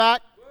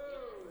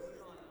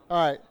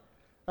All right.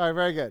 All right,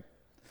 very good.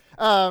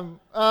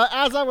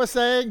 As I was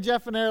saying,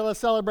 Jeff and Erla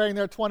celebrating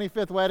their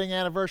 25th wedding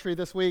anniversary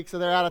this week, so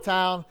they're out of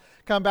town.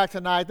 Come back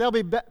tonight. They'll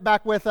be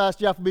back with us.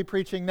 Jeff will be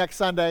preaching next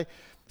Sunday.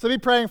 So be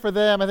praying for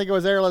them. I think it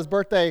was Erla's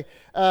birthday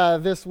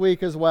this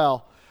week as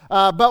well.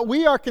 But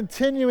we are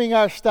continuing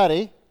our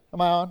study. Am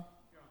I on?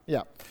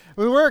 Yeah.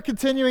 We're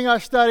continuing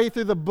our study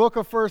through the book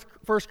of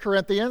First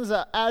Corinthians.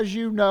 As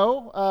you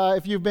know,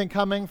 if you've been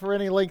coming for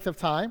any length of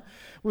time,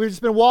 we've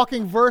just been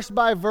walking verse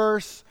by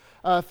verse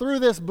through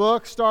this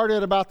book,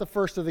 started about the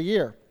first of the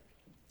year.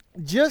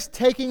 Just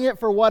taking it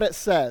for what it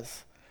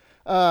says.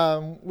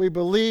 We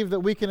believe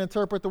that we can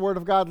interpret the Word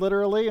of God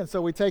literally, and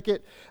so we take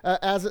it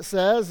as it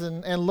says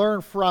and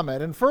learn from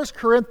it. And First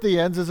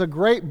Corinthians is a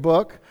great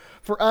book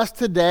for us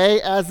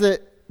today as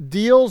it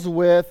deals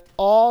with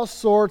all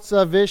sorts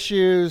of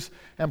issues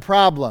and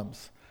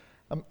problems.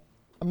 I'm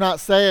not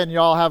saying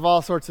y'all have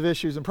all sorts of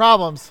issues and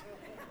problems,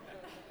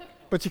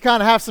 but you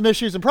kind of have some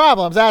issues and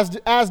problems,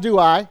 as do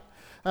I,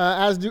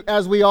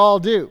 as we all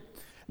do.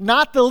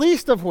 Not the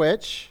least of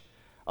which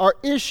are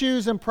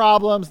issues and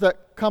problems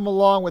that come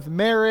along with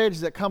marriage,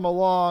 that come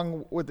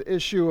along with the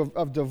issue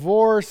of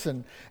divorce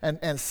and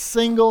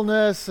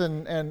singleness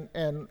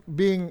and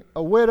being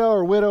a widow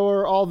or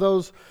widower, all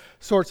those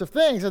sorts of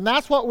things. And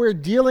that's what we're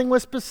dealing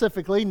with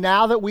specifically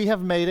now that we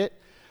have made it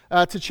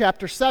to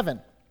chapter 7.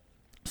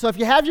 So if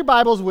you have your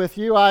Bibles with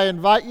you, I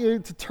invite you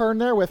to turn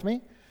there with me.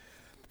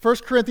 1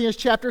 Corinthians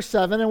chapter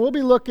 7, and we'll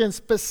be looking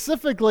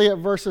specifically at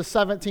verses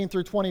 17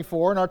 through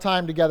 24 in our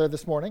time together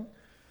this morning.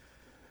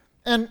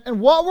 And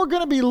what we're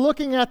going to be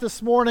looking at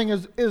this morning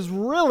is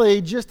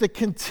really just a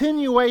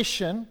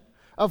continuation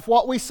of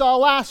what we saw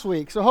last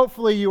week. So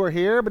hopefully you were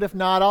here, but if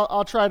not,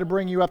 I'll try to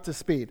bring you up to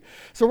speed.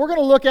 So we're going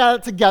to look at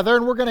it together,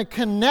 and we're going to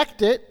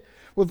connect it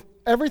with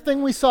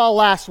everything we saw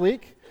last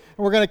week,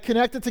 and we're going to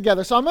connect it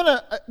together. So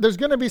there's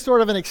going to be sort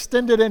of an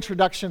extended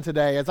introduction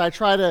today as I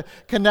try to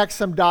connect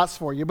some dots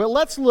for you. But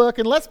let's look,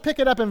 and let's pick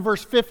it up in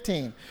verse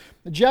 15.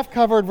 Jeff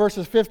covered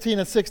verses 15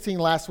 and 16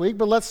 last week,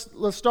 but let's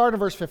start in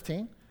verse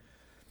 15.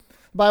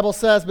 The Bible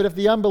says, but if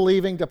the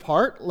unbelieving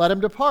depart, let him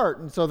depart.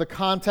 And so the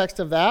context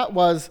of that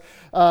was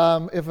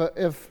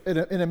if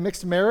in a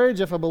mixed marriage,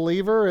 if a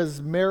believer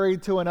is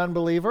married to an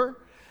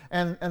unbeliever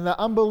and the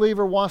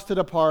unbeliever wants to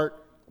depart,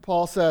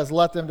 Paul says,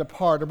 let them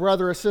depart. A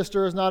brother or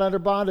sister is not under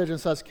bondage in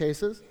such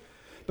cases,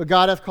 but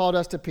God hath called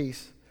us to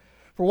peace.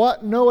 For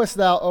what knowest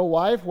thou, O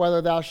wife,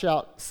 whether thou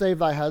shalt save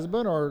thy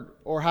husband,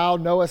 or how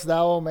knowest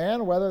thou, O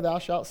man, whether thou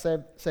shalt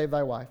save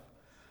thy wife?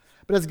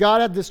 But as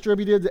God hath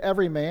distributed to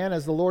every man,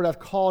 as the Lord hath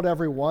called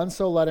every one,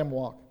 so let him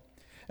walk.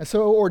 And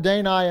so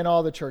ordain I in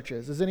all the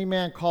churches. Is any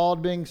man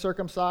called being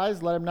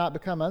circumcised? Let him not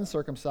become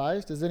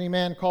uncircumcised. Is any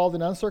man called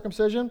in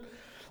uncircumcision?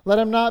 Let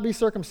him not be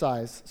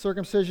circumcised.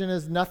 Circumcision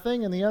is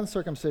nothing, and the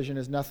uncircumcision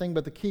is nothing,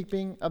 but the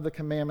keeping of the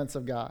commandments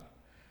of God.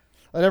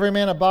 Let every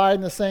man abide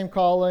in the same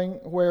calling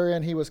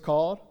wherein he was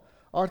called.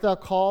 Art thou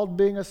called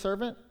being a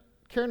servant?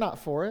 Care not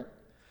for it.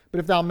 But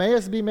if thou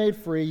mayest be made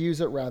free,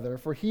 use it rather.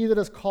 For he that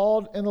is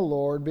called in the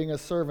Lord, being a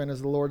servant,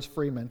 is the Lord's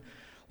freeman.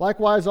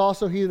 Likewise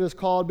also he that is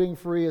called being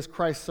free is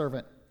Christ's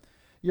servant.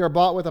 Ye are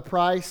bought with a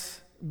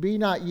price. Be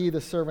not ye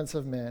the servants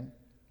of men.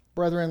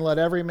 Brethren, let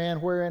every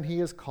man wherein he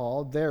is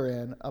called,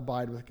 therein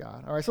abide with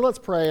God. All right, so let's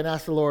pray and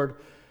ask the Lord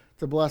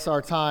to bless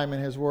our time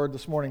in his word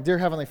this morning. Dear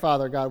Heavenly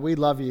Father, God, we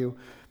love you.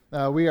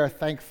 We are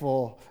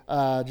thankful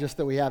just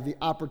that we have the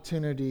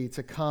opportunity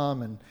to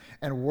come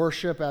and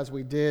worship as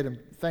we did, and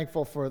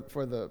thankful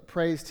for the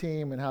praise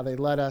team and how they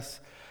led us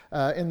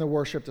in the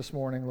worship this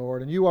morning,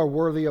 Lord. And you are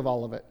worthy of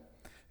all of it.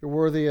 You're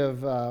worthy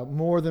of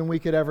more than we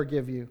could ever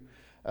give you,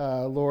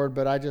 Lord.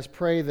 But I just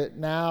pray that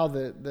now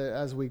that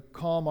as we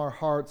calm our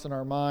hearts and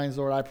our minds,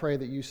 Lord, I pray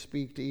that you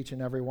speak to each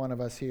and every one of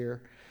us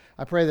here.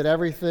 I pray that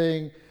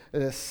everything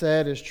that is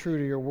said is true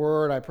to your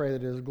word. I pray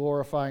that it is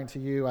glorifying to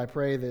you. I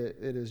pray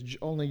that it is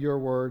only your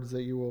words,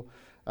 that you will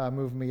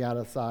move me out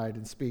of sight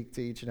and speak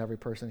to each and every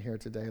person here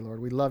today, Lord.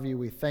 We love you.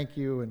 We thank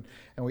you, and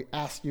we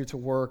ask you to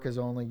work as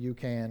only you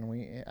can.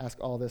 We ask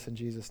all this in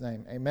Jesus'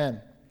 name.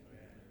 Amen.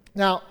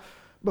 Now,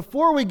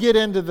 before we get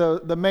into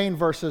the main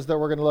verses that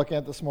we're going to look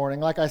at this morning,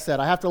 like I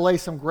said, I have to lay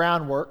some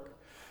groundwork,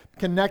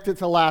 connect it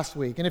to last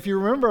week. And if you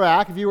remember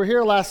back, if you were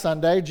here last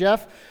Sunday,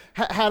 Jeff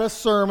had a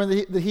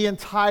sermon that he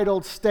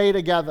entitled Stay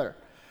Together.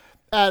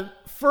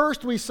 At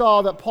first, we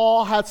saw that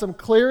Paul had some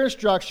clear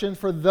instructions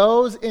for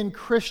those in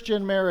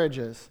Christian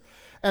marriages.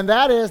 And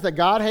that is that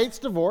God hates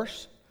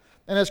divorce.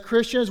 And as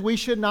Christians, we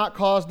should not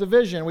cause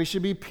division. We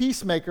should be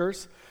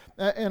peacemakers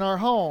in our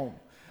home.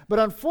 But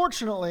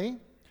unfortunately,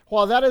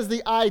 while that is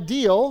the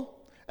ideal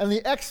and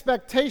the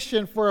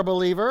expectation for a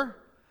believer,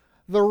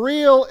 the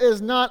real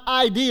is not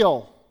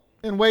ideal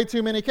in way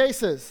too many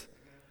cases.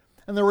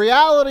 And the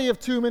reality of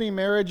too many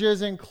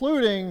marriages,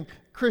 including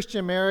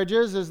Christian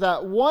marriages, is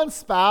that one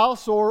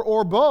spouse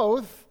or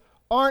both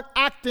aren't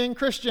acting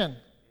Christian.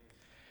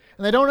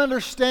 And they don't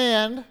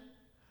understand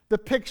the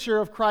picture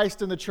of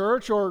Christ in the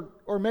church, or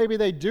maybe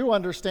they do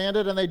understand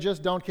it and they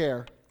just don't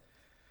care.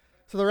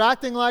 So they're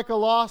acting like a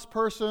lost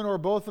person, or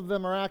both of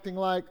them are acting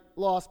like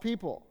lost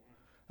people.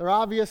 There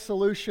are obvious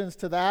solutions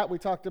to that. We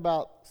talked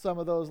about some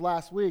of those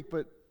last week,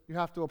 but you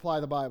have to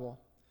apply the Bible.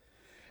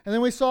 And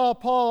then we saw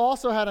Paul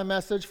also had a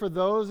message for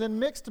those in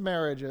mixed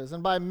marriages.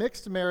 And by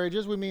mixed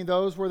marriages, we mean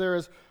those where there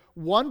is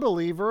one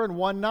believer and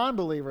one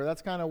non-believer.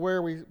 That's kind of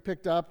where we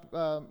picked up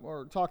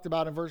or talked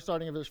about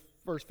starting in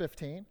verse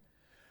 15.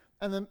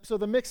 So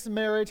the mixed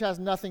marriage has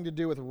nothing to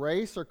do with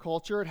race or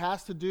culture. It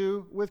has to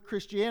do with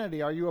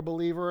Christianity. Are you a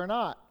believer or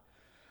not?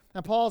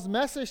 And Paul's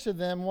message to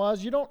them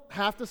was, you don't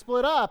have to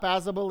split up.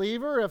 As a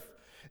believer,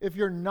 if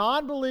your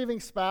non-believing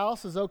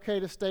spouse is okay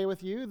to stay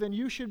with you, then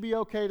you should be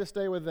okay to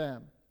stay with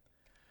them.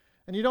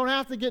 And you don't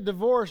have to get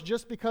divorced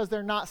just because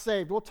they're not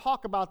saved. We'll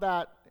talk about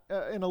that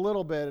in a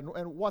little bit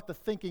and what the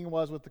thinking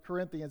was with the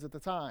Corinthians at the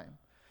time.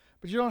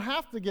 But you don't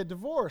have to get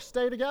divorced.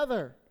 Stay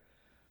together.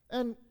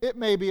 And it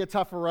may be a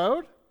tougher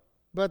road,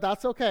 but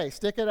that's okay.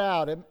 Stick it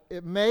out.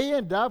 It may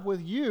end up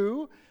with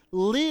you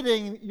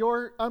leading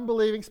your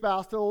unbelieving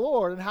spouse to the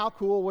Lord, and how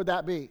cool would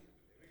that be?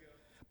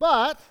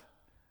 But,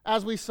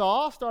 as we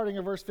saw, starting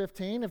in verse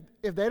 15,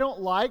 if they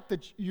don't like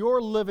that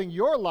you're living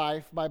your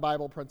life by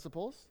Bible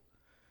principles,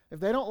 if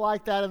they don't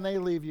like that and they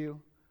leave you,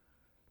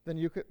 then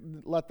you could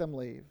let them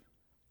leave.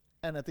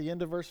 And at the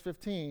end of verse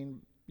 15,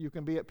 you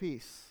can be at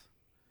peace.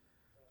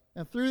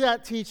 And through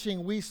that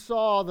teaching, we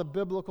saw the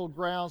biblical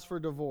grounds for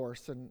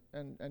divorce,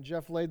 and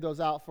Jeff laid those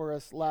out for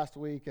us last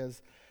week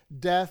as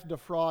death,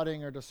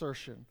 defrauding, or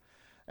desertion.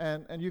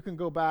 And you can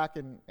go back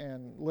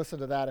and listen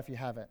to that if you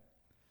haven't.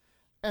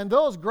 And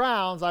those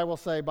grounds, I will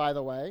say, by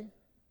the way,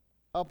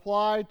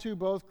 apply to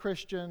both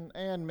Christian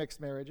and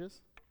mixed marriages.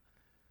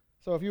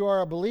 So if you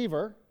are a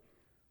believer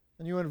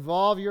and you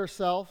involve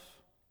yourself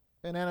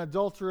in an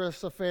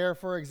adulterous affair,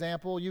 for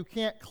example, you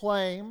can't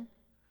claim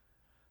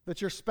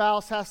that your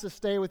spouse has to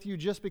stay with you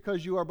just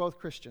because you are both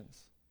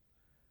Christians.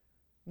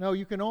 No,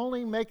 you can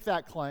only make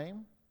that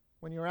claim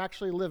when you're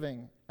actually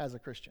living as a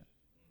Christian.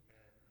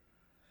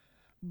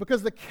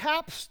 Because the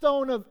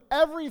capstone of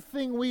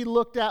everything we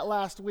looked at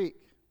last week,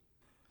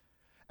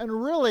 and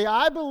really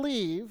I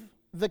believe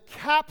the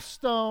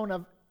capstone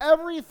of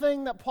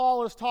everything that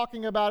Paul is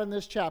talking about in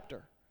this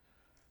chapter,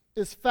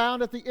 is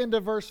found at the end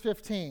of verse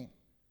 15.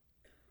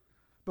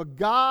 But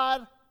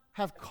God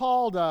hath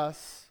called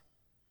us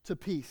to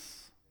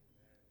peace.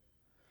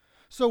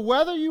 So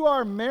whether you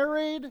are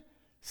married,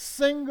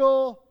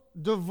 single,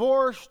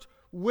 divorced,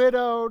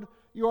 widowed,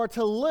 you are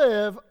to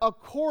live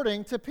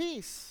according to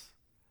peace.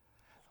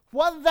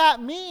 What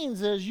that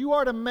means is you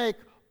are to make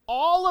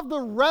all of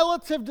the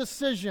relative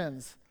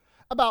decisions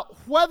about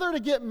whether to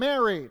get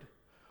married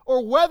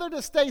or whether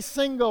to stay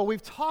single.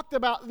 We've talked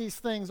about these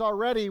things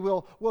already.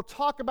 We'll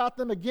talk about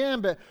them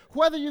again, but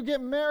whether you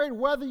get married,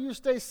 whether you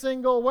stay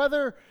single,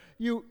 whether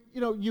you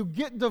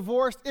get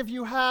divorced, if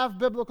you have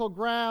biblical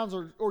grounds,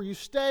 or you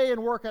stay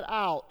and work it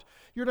out,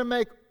 you're to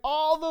make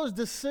all those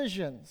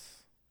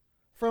decisions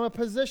from a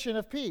position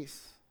of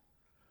peace.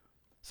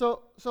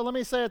 So let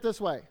me say it this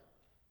way.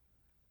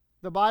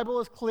 The Bible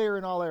is clear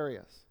in all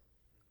areas.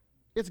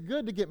 It's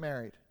good to get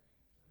married.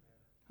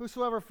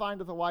 Whosoever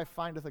findeth a wife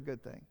findeth a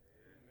good thing.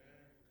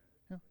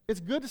 It's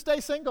good to stay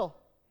single.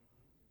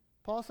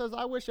 Paul says,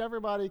 I wish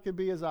everybody could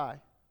be as I.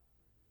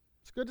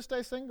 It's good to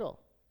stay single.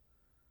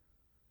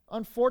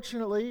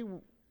 Unfortunately,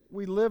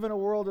 we live in a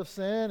world of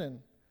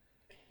sin,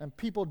 and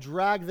people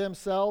drag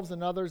themselves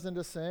and others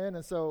into sin,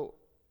 and so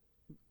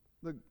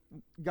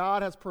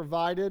God has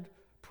provided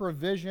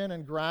provision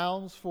and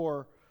grounds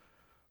for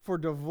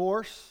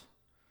divorce.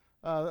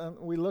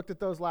 We looked at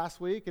those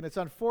last week, and it's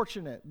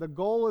unfortunate. The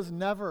goal is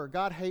never,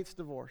 God hates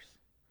divorce.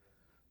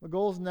 The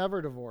goal is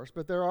never divorce,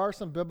 but there are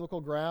some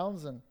biblical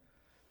grounds,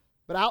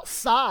 but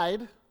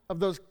outside of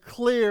those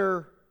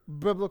clear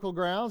biblical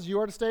grounds, you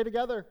are to stay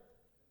together.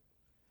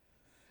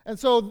 And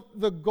so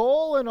the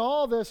goal in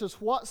all this is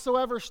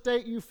whatsoever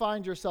state you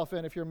find yourself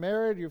in. If you're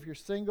married, if you're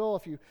single,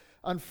 if you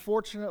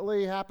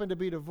unfortunately happen to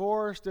be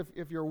divorced,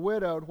 if you're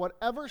widowed,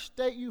 whatever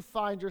state you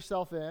find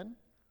yourself in,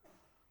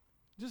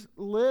 just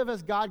live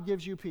as God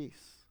gives you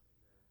peace.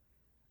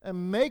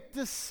 And make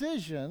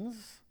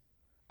decisions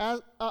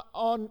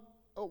on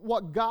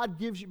what God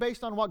gives you,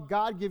 based on what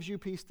God gives you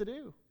peace to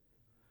do.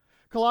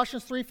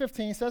 Colossians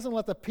 3:15 says, and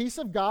let the peace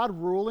of God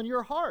rule in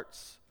your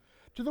hearts,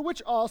 to the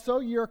which also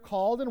ye are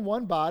called in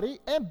one body,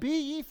 and be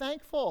ye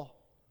thankful.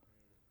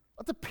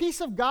 Let the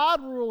peace of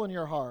God rule in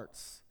your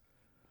hearts.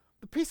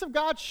 The peace of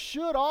God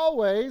should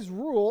always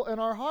rule in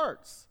our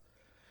hearts.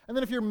 And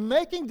then if you're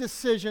making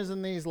decisions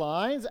in these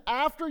lines,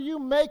 after you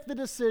make the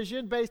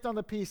decision based on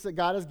the peace that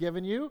God has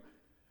given you,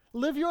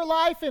 live your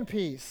life in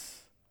peace.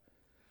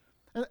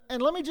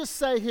 And let me just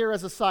say here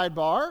as a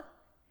sidebar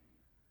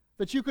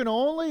that you can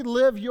only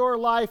live your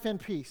life in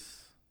peace.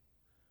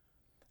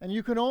 And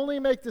you can only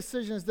make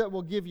decisions that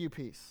will give you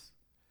peace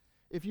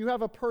if you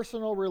have a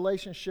personal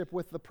relationship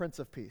with the Prince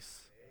of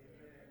Peace.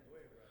 Amen.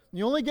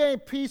 You only gain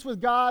peace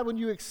with God when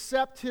you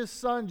accept His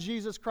Son,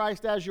 Jesus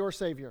Christ, as your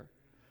Savior.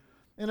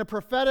 In a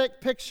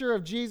prophetic picture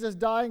of Jesus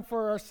dying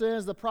for our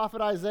sins, the prophet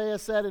Isaiah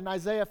said in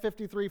Isaiah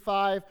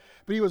 53:5,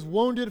 "But he was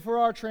wounded for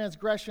our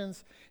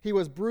transgressions, he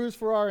was bruised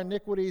for our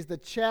iniquities, the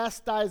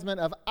chastisement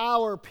of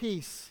our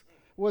peace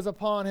was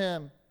upon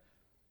him,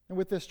 and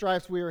with his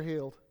stripes we are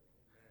healed."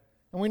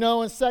 And we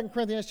know in 2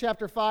 Corinthians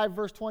chapter 5,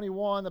 verse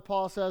 21, that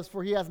Paul says,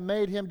 "For he hath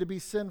made him to be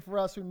sin for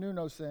us who knew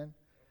no sin,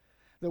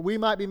 that we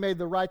might be made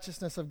the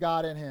righteousness of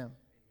God in him."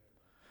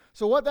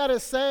 So what that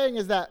is saying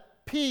is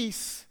that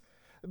peace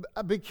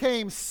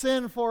became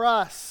sin for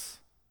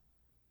us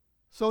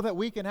so that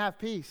we can have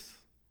peace.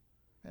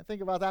 And think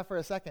about that for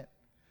a second.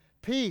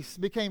 Peace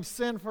became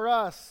sin for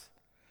us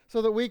so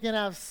that we can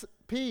have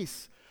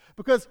peace.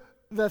 Because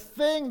the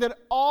thing that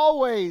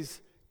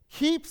always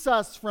keeps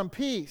us from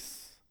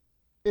peace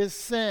is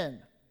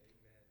sin.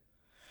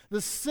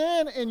 The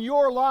sin in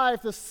your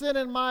life, the sin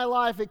in my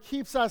life, it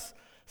keeps us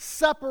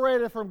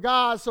separated from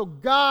God. So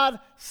God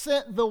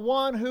sent the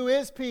one who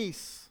is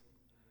peace.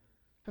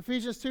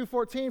 Ephesians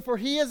 2:14, "For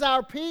he is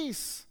our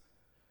peace,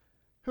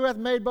 who hath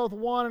made both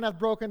one and hath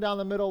broken down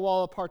the middle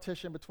wall of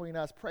partition between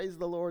us." Praise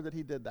the Lord that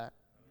he did that.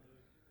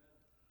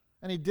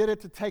 And he did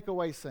it to take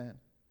away sin.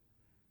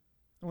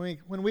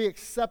 When we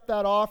accept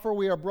that offer,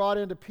 we are brought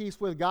into peace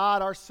with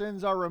God. Our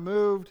sins are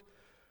removed.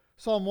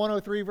 Psalm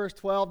 103 verse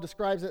 12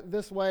 describes it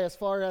this way: "As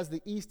far as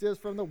the east is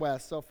from the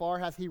west, so far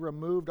hath he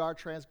removed our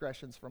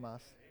transgressions from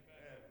us."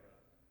 Amen.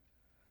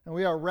 And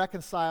we are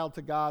reconciled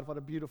to God. What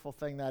a beautiful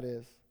thing that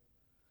is.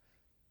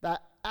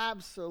 That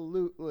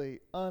absolutely,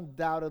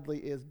 undoubtedly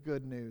is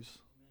good news. Yes,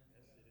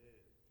 it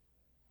is.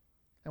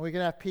 And we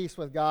can have peace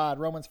with God.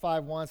 Romans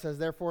 5:1 says,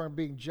 "Therefore, in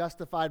being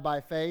justified by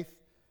faith,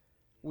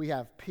 we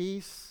have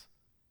peace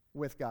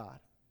with God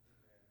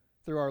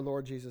through our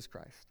Lord Jesus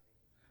Christ."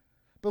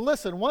 But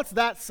listen, once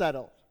that's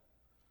settled,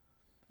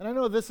 and I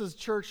know this is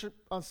church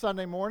on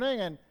Sunday morning,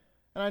 and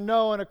I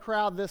know in a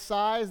crowd this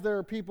size, there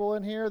are people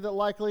in here that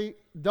likely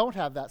don't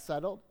have that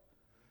settled.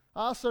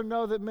 I also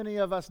know that many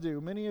of us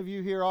do. Many of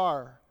you here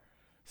are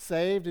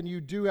saved, and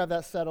you do have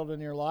that settled in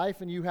your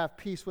life, and you have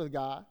peace with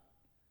God.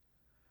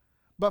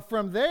 But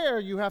from there,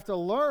 you have to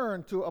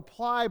learn to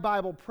apply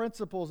Bible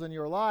principles in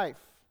your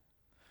life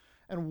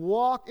and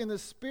walk in the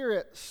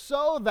Spirit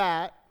so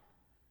that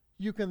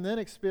you can then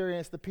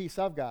experience the peace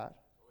of God.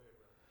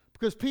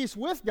 Because peace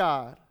with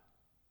God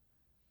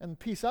and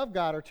peace of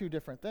God are two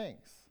different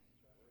things.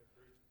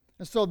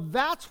 And so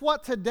that's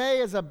what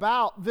today is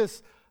about,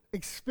 this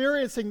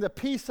experiencing the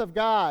peace of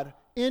God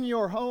in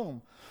your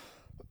home,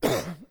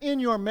 in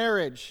your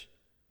marriage,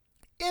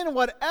 in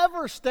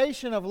whatever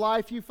station of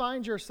life you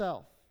find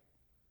yourself.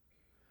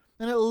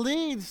 And it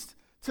leads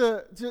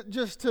to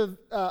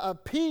a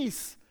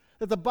peace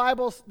that the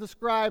Bible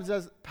describes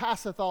as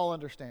passeth all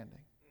understanding.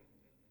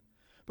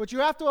 But you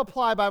have to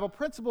apply Bible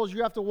principles.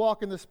 You have to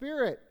walk in the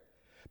Spirit.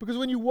 Because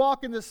when you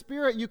walk in the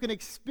Spirit, you can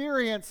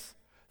experience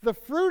the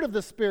fruit of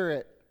the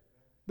Spirit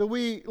that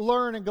we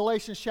learn in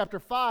Galatians chapter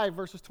 5,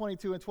 verses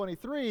 22 and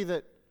 23,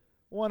 that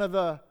one of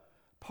the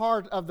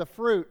part of the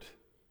fruit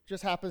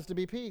just happens to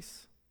be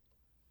peace.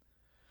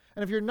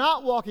 And if you're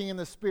not walking in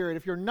the Spirit,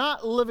 if you're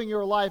not living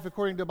your life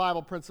according to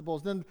Bible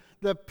principles, then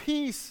the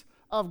peace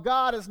of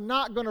God is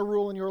not going to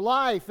rule in your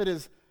life. It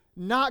is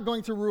not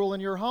going to rule in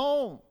your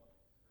home.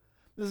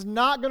 It is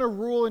not going to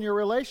rule in your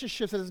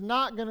relationships. It is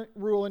not going to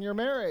rule in your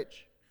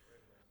marriage.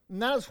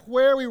 And that is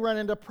where we run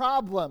into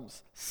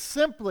problems.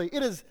 Simply,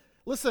 it is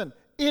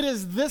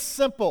this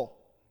simple.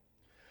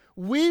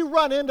 We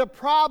run into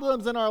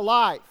problems in our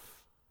life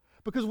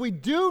because we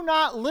do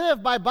not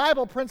live by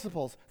Bible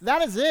principles.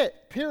 That is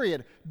it,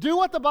 period. Do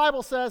what the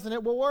Bible says and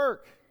it will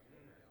work.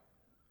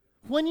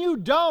 When you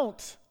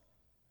don't,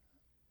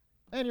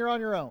 and you're on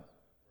your own.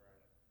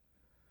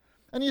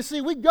 And you see,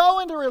 we go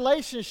into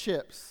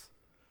relationships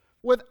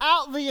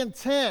without the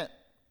intent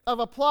of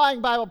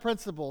applying Bible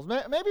principles.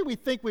 Maybe we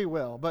think we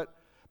will, but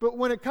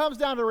when it comes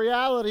down to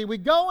reality, we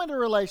go into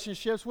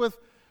relationships with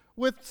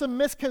some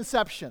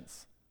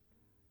misconceptions.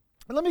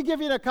 And let me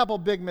give you a couple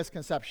big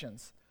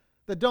misconceptions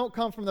that don't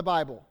come from the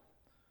Bible.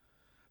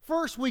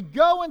 First, we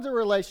go into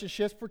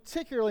relationships,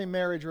 particularly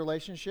marriage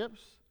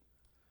relationships.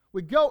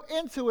 We go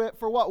into it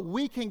for what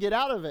we can get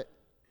out of it.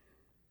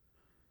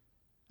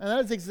 And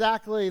that is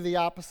exactly the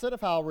opposite of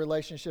how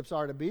relationships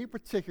are to be,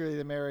 particularly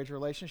the marriage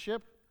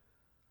relationship.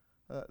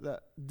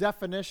 The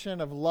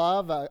definition of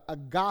love,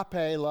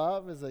 agape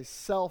love, is a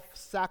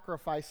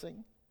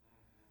self-sacrificing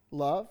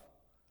love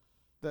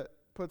that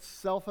puts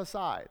self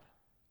aside.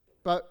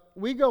 But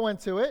we go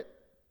into it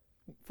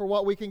for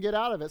what we can get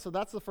out of it. So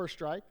that's the first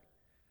strike.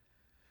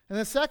 And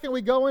then second,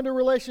 we go into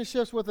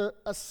relationships with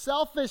a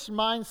selfish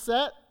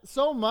mindset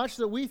so much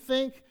that we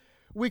think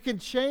we can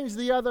change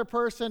the other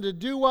person to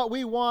do what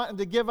we want and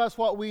to give us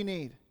what we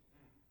need.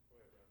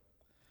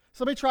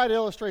 So let me try to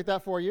illustrate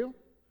that for you.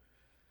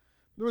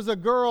 There was a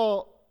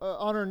girl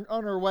on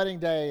her wedding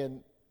day,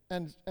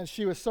 and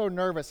she was so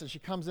nervous, and she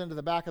comes into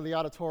the back of the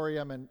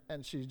auditorium,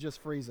 and she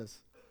just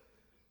freezes.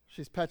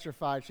 She's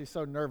petrified. She's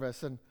so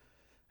nervous, and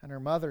her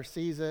mother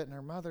sees it, and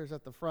her mother's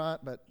at the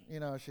front, but,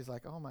 she's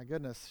like, oh, my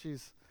goodness,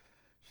 she's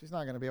she's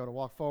not going to be able to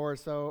walk forward.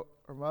 So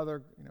her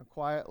mother,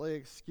 quietly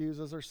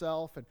excuses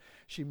herself, and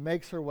she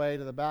makes her way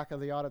to the back of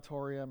the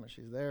auditorium, and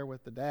she's there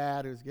with the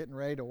dad who's getting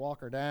ready to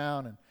walk her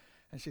down,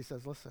 and she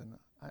says, listen,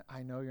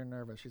 I know you're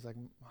nervous. She's like,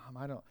 Mom,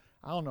 I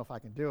don't know if I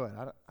can do it.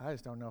 I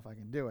just don't know if I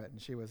can do it.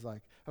 And she was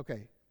like,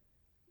 okay,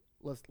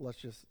 let's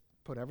just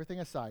put everything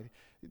aside.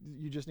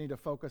 You just need to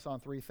focus on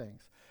three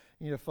things.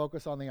 You need to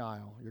focus on the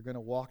aisle. You're going to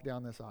walk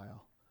down this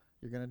aisle.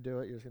 You're going to do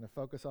it. You're just going to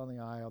focus on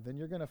the aisle. Then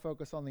you're going to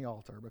focus on the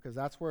altar, because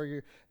that's where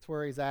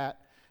he's at.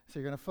 So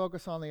you're going to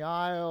focus on the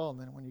aisle, and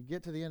then when you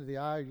get to the end of the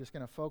aisle, you're just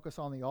going to focus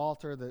on the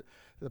altar.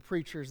 The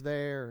preacher's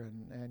there,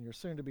 and your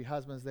soon-to-be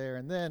husband's there.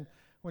 And then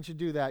once you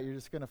do that, you're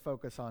just going to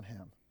focus on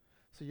him.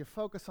 So you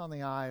focus on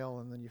the aisle,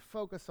 and then you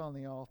focus on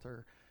the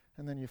altar,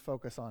 and then you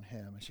focus on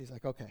him. And she's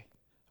like, okay,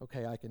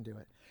 I can do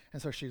it.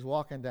 And so she's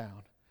walking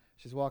down.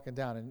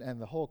 And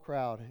the whole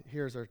crowd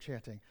hears her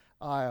chanting,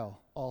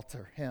 aisle,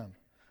 altar, him.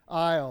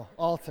 Aisle,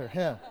 altar,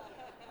 him.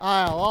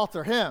 Aisle,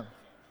 altar, him.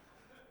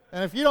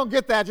 And if you don't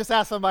get that, just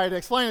ask somebody to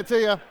explain it to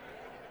you.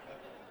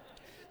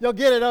 You'll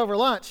get it over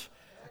lunch.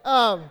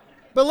 But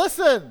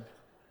listen,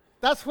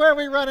 that's where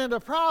we run into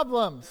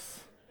problems.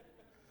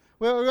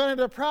 We run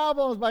into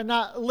problems by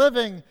not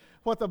living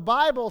what the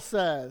Bible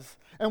says.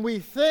 And we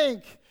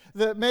think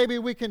that maybe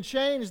we can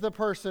change the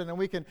person, and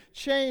we can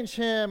change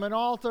him and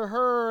alter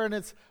her, and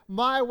it's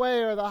my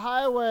way or the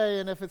highway,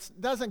 and if it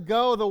doesn't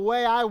go the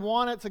way I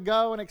want it to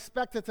go and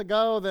expect it to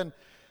go, then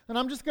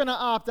I'm just going to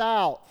opt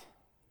out.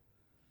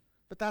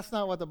 But that's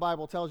not what the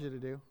Bible tells you to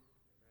do.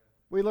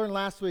 We learned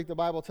last week the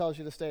Bible tells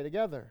you to stay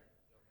together.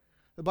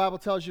 The Bible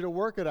tells you to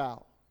work it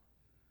out.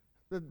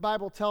 The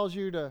Bible tells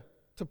you to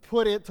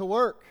put it to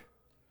work,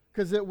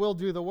 because it will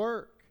do the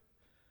work.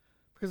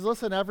 Because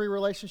listen, every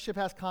relationship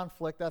has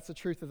conflict. That's the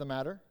truth of the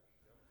matter.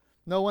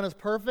 No one is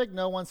perfect.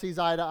 No one sees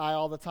eye to eye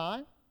all the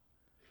time.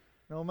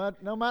 No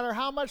matter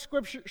how much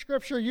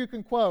scripture you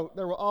can quote,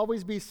 there will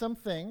always be some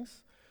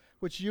things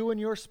which you and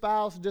your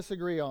spouse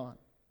disagree on.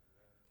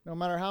 No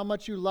matter how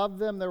much you love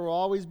them, there will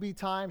always be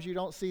times you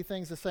don't see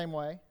things the same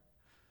way.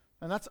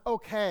 And that's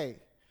okay.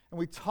 And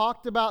we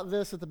talked about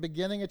this at the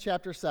beginning of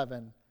chapter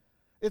 7.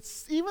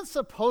 It's even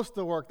supposed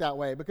to work that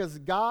way, because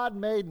God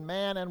made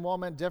man and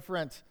woman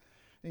different.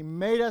 He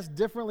made us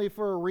differently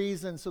for a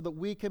reason, so that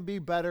we can be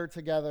better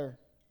together.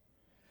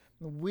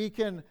 We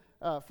can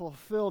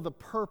fulfill the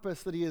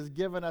purpose that he has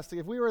given us.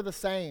 If we were the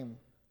same,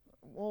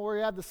 we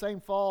had the same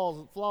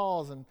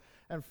flaws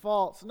and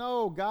faults.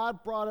 No,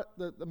 God brought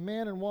the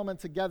man and woman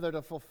together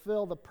to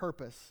fulfill the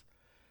purpose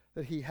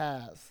that he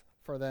has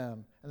for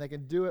them, and they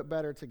can do it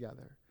better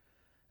together.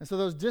 And so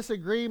those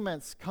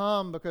disagreements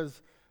come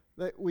because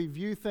we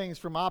view things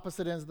from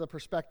opposite ends of the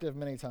perspective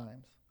many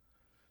times.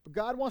 But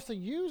God wants to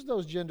use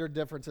those gender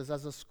differences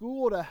as a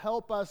school to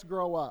help us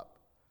grow up.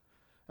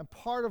 And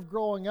part of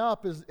growing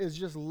up is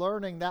just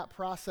learning that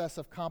process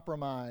of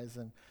compromise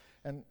and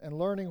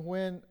learning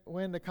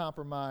when to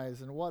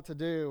compromise and what to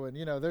do. And,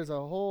 there's a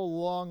whole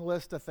long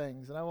list of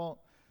things. And I won't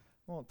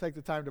take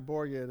the time to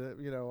bore you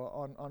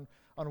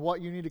on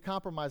what you need to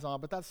compromise on.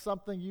 But that's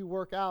something you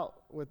work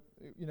out with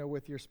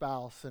your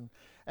spouse.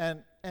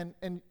 And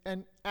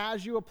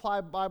as you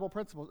apply Bible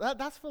principles.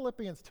 That's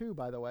Philippians 2,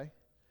 by the way.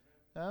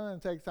 I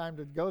don't take time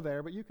to go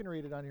there, but you can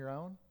read it on your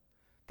own.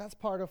 That's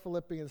part of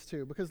Philippians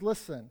 2. Because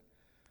listen,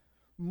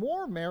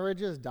 more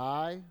marriages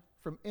die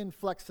from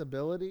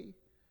inflexibility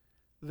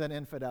than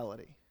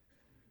infidelity.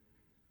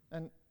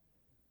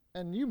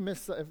 And you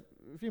miss,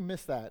 if you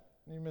miss that,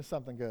 you miss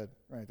something good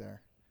right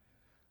there.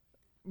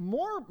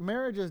 More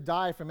marriages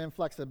die from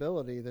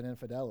inflexibility than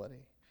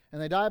infidelity.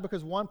 And they die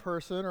because one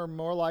person, or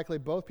more likely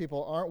both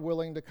people, aren't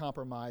willing to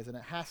compromise, and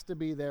it has to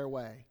be their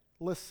way.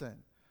 Listen.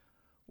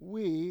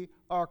 We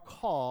are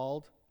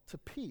called to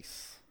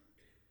peace.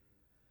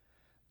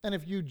 And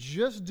if you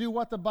just do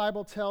what the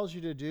Bible tells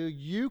you to do,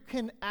 you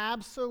can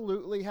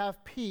absolutely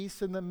have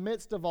peace in the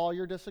midst of all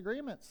your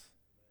disagreements.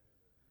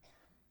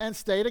 And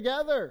stay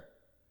together.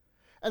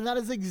 And that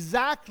is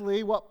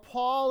exactly what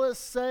Paul is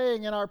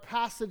saying in our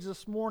passage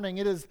this morning.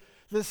 It is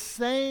the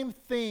same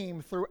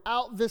theme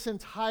throughout this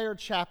entire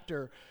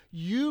chapter.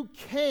 You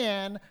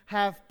can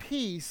have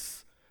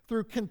peace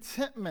through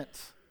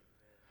contentment.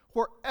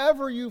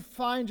 Wherever you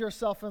find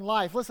yourself in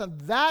life. Listen,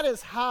 that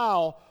is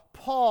how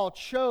Paul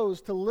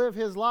chose to live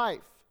his life.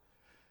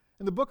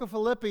 In the book of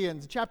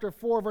Philippians, chapter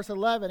 4, verse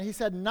 11, he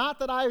said, not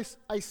that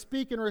I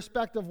speak in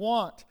respect of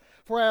want,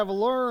 for I have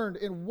learned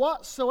in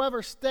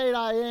whatsoever state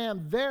I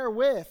am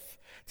therewith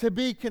to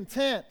be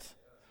content.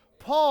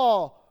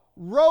 Paul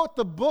wrote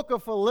the book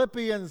of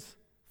Philippians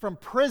from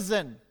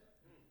prison.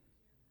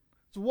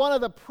 It's one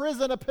of the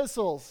prison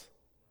epistles.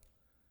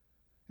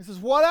 He says,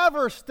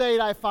 whatever state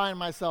I find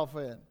myself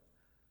in,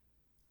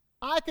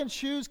 I can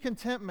choose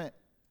contentment.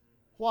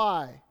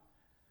 Why?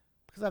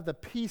 Because I have the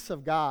peace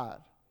of God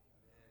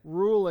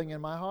ruling in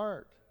my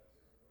heart.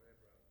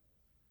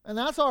 And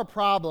that's our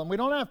problem. We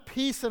don't have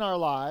peace in our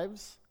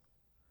lives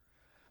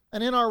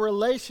and in our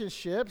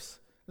relationships,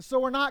 and so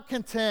we're not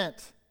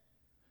content.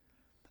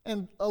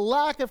 And a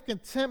lack of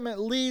contentment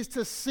leads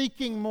to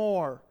seeking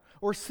more.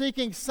 or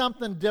seeking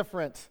something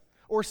different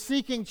or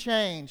seeking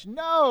change.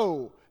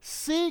 No,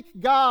 seek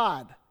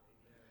God.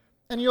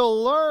 And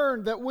you'll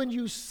learn that when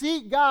you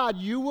seek God,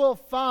 you will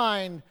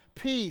find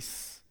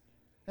peace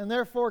and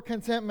therefore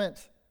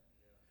contentment.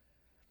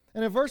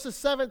 And in verses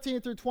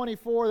 17 through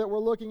 24 that we're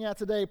looking at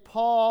today,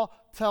 Paul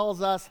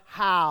tells us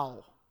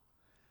how.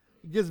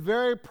 He gets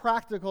very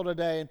practical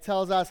today and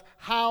tells us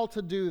how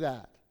to do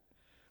that.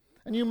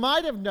 And you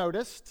might have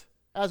noticed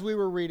as we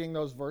were reading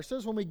those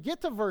verses, when we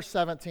get to verse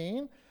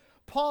 17,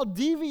 Paul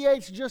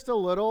deviates just a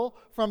little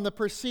from the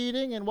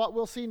preceding and what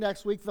we'll see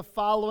next week, the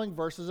following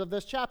verses of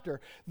this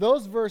chapter.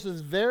 Those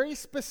verses very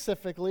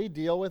specifically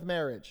deal with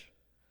marriage.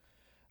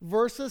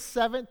 Verses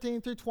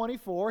 17 through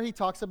 24, he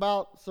talks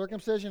about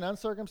circumcision,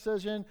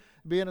 uncircumcision,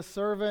 being a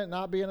servant,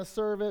 not being a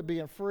servant,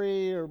 being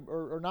free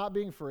or not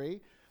being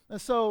free. And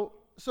so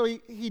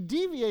he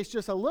deviates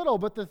just a little,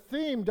 but the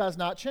theme does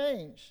not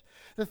change.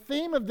 The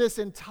theme of this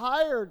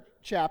entire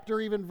chapter,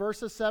 even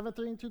verses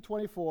 17 through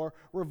 24,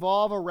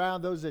 revolve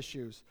around those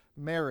issues: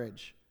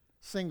 marriage,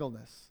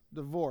 singleness,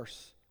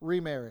 divorce,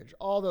 remarriage,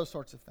 all those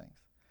sorts of things.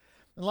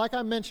 And like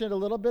I mentioned a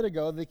little bit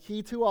ago, the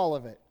key to all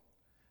of it,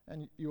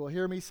 and you will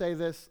hear me say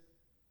this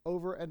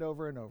over and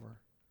over and over,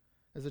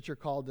 is that you're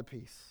called to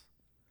peace.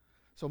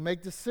 So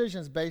make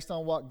decisions based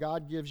on what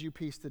God gives you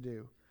peace to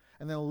do.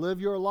 And then live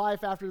your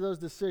life after those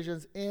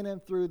decisions in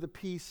and through the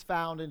peace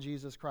found in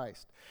Jesus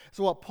Christ.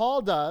 So what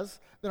Paul does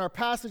in our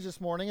passage this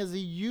morning is he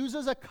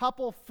uses a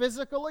couple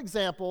physical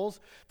examples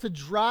to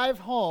drive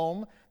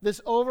home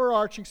this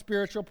overarching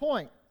spiritual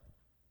point.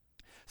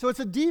 So it's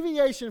a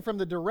deviation from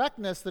the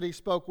directness that he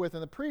spoke with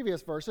in the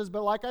previous verses,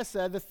 but like I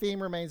said, the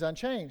theme remains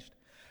unchanged.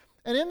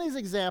 And in these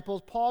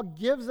examples, Paul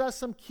gives us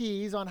some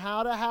keys on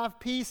how to have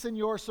peace in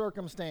your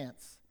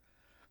circumstance.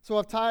 So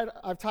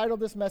I've titled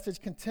this message,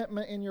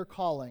 Contentment in Your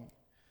Calling.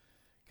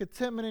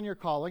 Contentment in your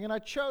calling. And I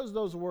chose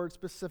those words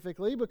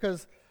specifically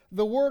because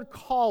the word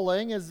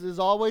calling is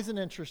always an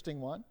interesting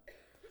one.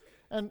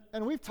 And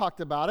we've talked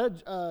about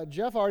it.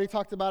 Jeff already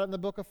talked about it in the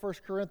book of 1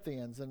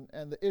 Corinthians and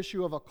the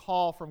issue of a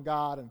call from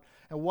God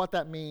and what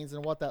that means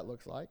and what that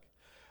looks like.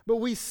 But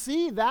we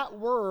see that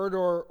word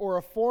or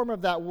a form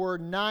of that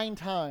word 9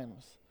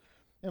 times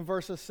in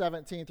verses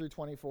 17 through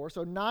 24.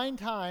 So 9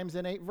 times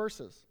in 8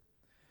 verses.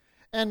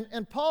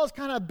 And Paul is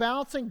kind of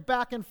bouncing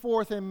back and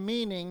forth in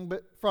meaning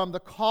but from the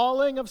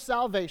calling of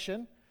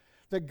salvation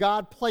that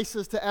God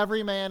places to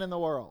every man in the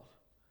world.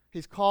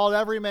 He's called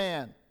every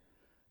man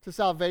to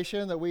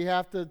salvation that we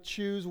have to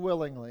choose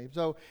willingly.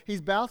 So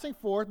he's bouncing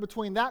forth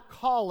between that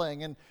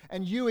calling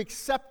and you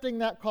accepting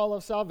that call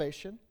of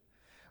salvation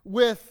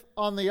with,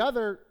 on the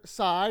other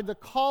side, the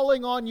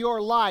calling on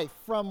your life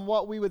from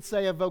what we would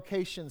say a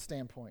vocation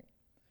standpoint.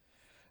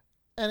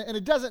 And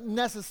it doesn't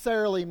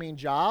necessarily mean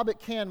job. It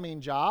can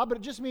mean job, but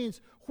it just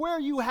means where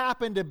you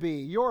happen to be,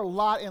 your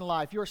lot in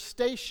life, your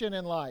station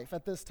in life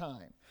at this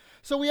time.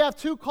 So we have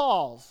 2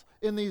 calls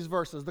in these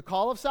verses, the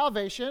call of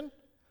salvation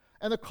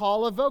and the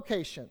call of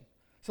vocation.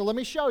 So let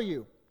me show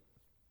you.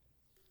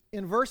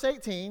 In verse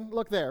 18,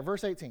 look there,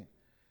 verse 18.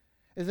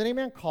 Is any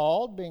man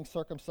called, being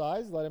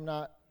circumcised? Let him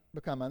not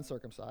become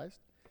uncircumcised.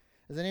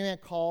 Is any man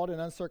called in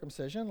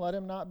uncircumcision? Let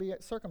him not be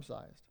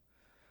circumcised.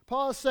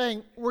 Paul is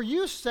saying, were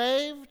you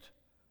saved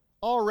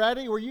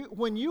already?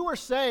 When you were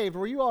saved,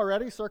 were you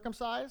already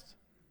circumcised?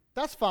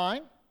 That's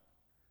fine.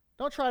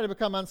 Don't try to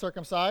become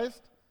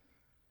uncircumcised,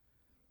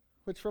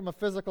 which from a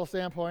physical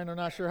standpoint, I'm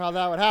not sure how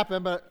that would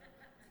happen, but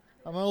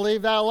I'm going to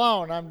leave that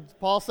alone.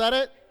 Paul said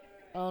it.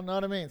 I don't know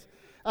what it means.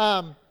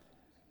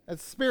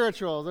 It's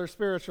spiritual. There's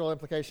spiritual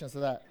implications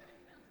to that.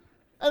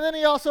 And then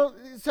he also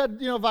said,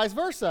 vice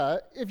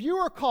versa. If you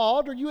were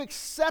called or you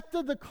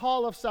accepted the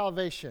call of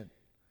salvation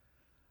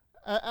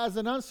as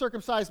an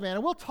uncircumcised man,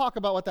 and we'll talk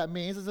about what that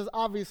means. This is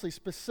obviously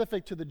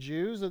specific to the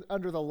Jews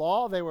under the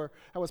law. That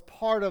was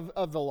part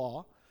of the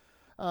law.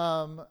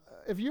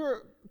 If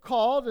you're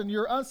called and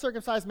you're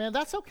uncircumcised man,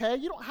 that's okay.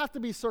 You don't have to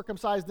be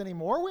circumcised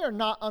anymore. We are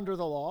not under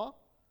the law.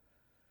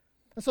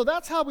 And so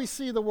that's how we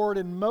see the word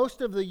in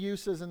most of the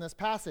uses in this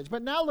passage.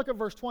 But now look at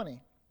verse 20. It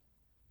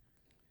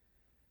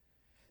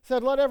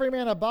said, let every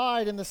man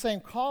abide in the same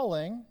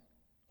calling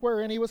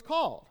wherein he was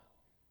called.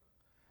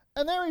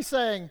 And there he's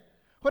saying,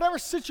 whatever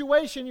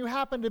situation you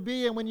happen to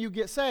be in when you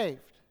get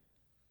saved,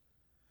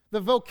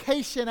 the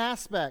vocation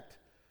aspect,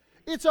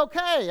 it's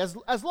okay.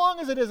 As long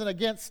as it isn't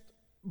against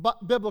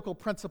biblical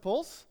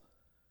principles,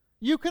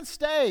 you can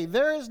stay.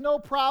 There is no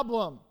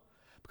problem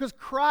because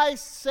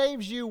Christ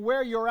saves you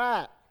where you're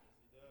at.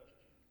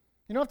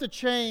 You don't have to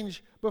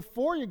change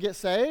before you get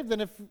saved,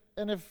 and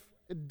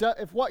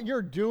if what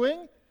you're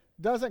doing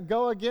doesn't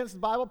go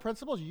against Bible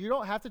principles, you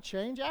don't have to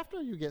change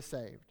after you get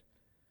saved.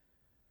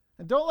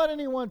 And don't let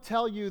anyone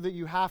tell you that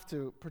you have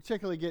to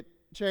particularly get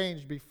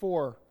changed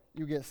before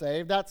you get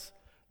saved. That's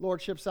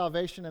lordship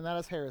salvation, and that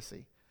is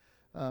heresy.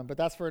 But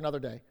that's for another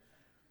day.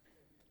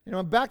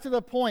 And back to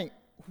the point.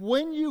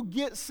 When you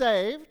get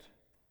saved,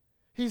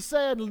 he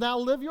said, now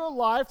live your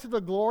life to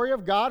the glory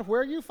of God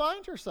where you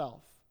find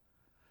yourself.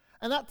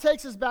 And that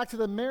takes us back to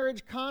the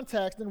marriage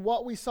context and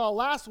what we saw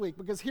last week,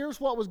 because here's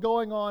what was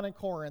going on in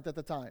Corinth at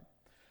the time.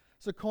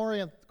 So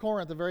Corinth,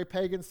 a very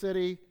pagan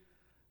city.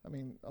 I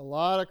mean, a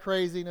lot of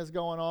craziness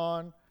going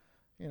on.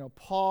 You know,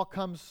 Paul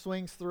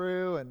swings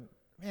through, and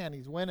man,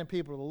 he's winning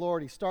people to the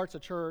Lord. He starts a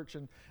church,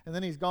 and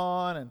then he's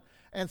gone.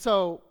 And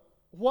so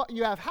what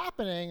you have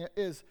happening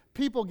is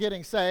people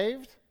getting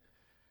saved,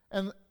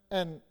 and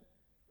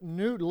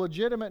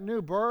legitimate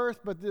new birth,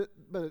 but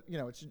you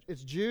know,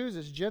 it's Jews,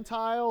 it's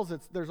Gentiles,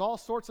 there's all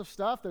sorts of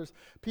stuff. There's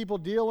people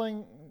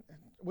dealing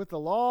with the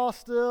law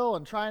still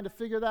and trying to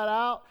figure that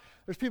out.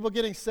 There's people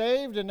getting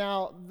saved, and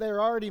now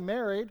they're already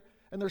married,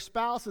 and their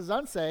spouse is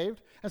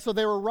unsaved. And so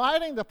they were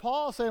writing to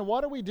Paul saying,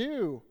 what do we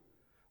do?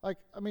 Like,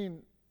 I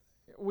mean,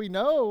 we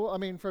know, I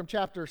mean, from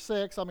chapter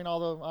 6, I mean,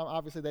 although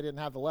obviously they didn't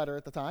have the letter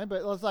at the time,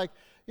 but it was like,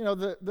 you know,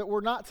 that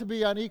we're not to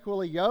be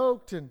unequally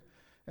yoked, and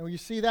you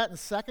see that in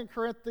 2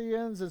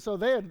 Corinthians. And so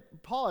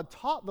Paul had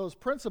taught those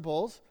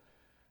principles,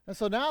 and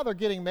so now they're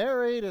getting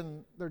married,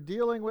 and they're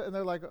dealing with, and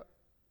they're like,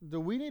 do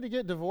we need to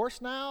get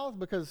divorced now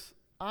because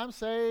I'm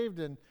saved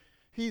and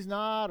he's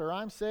not, or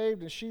I'm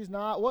saved and she's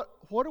not?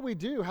 What do we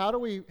do? How do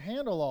we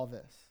handle all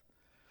this?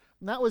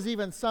 And that was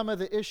even some of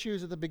the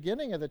issues at the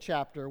beginning of the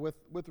chapter with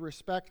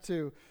respect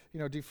to, you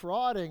know,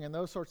 defrauding and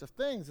those sorts of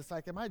things. It's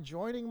like, am I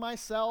joining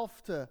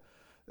myself to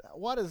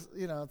what is,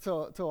 you know, to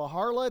a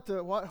harlot?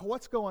 To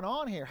what's going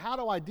on here? How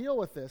do I deal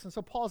with this? And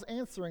so Paul's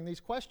answering these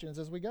questions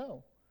as we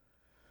go.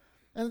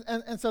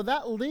 And so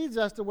that leads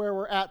us to where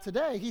we're at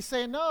today. He's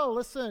saying, no,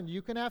 listen,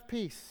 you can have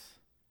peace.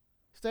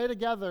 Stay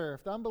together.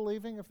 If they're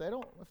unbelieving, if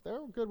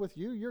they're good with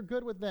you, you're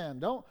good with them.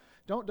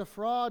 Don't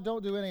defraud,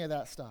 don't do any of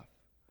that stuff.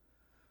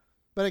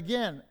 But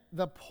again,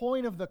 the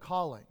point of the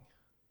calling,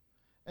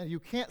 and you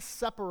can't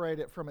separate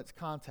it from its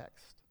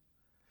context,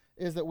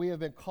 is that we have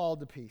been called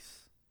to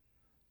peace.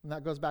 And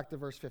that goes back to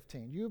verse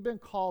 15. You've been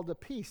called to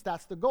peace.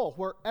 That's the goal.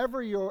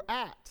 Wherever you're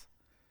at.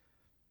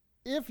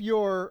 If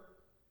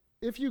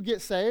you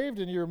get saved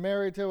and you're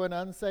married to an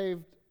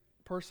unsaved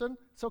person,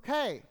 it's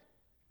okay.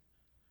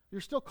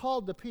 You're still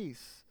called to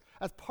peace.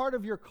 As part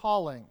of your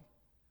calling,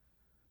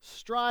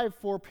 strive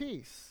for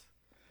peace.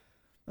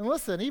 And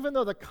listen, even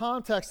though the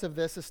context of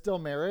this is still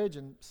marriage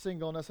and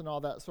singleness and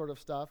all that sort of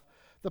stuff,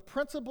 the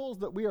principles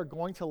that we are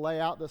going to lay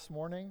out this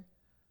morning,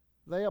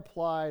 they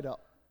apply to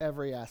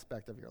every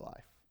aspect of your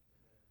life.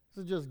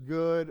 This is just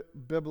good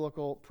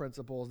biblical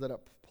principles that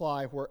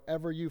apply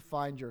wherever you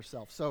find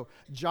yourself. So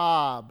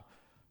job,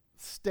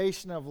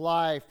 station of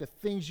life, the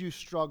things you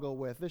struggle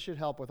with, this should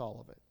help with all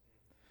of it.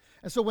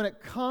 And so when it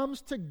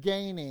comes to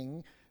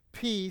gaining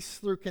peace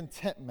through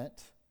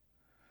contentment,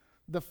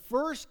 the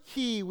first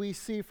key we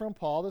see from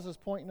Paul, this is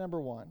point number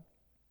 1,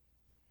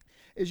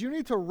 is you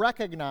need to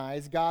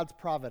recognize God's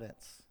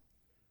providence.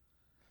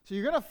 So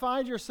you're going to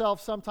find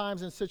yourself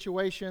sometimes in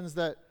situations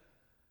that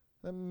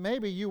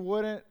maybe you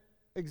wouldn't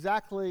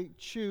exactly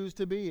choose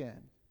to be in.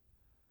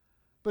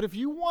 But if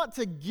you want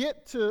to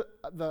get to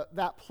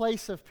that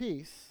place of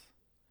peace,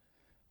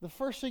 the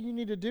first thing you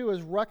need to do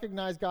is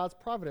recognize God's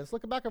providence.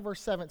 Look back at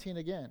verse 17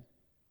 again.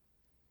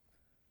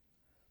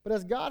 But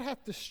as God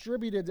hath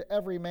distributed to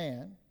every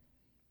man,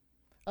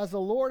 as the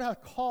Lord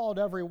hath called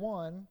every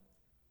one,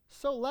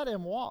 so let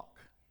him walk.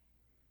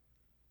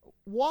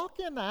 Walk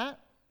in that.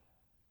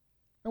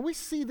 And we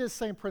see this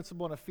same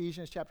principle in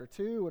Ephesians chapter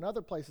 2 and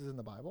other places in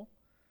the Bible.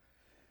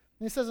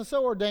 And he says, and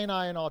so ordain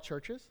I in all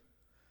churches.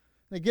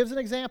 And he gives an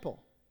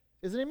example.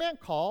 Is any man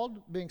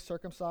called, being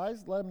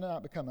circumcised? Let him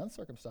not become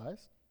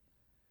uncircumcised.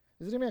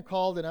 Is any man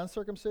called in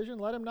uncircumcision?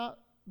 Let him not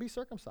be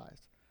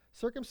circumcised.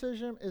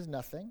 Circumcision is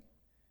nothing,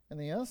 and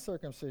the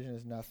uncircumcision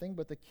is nothing,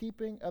 but the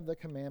keeping of the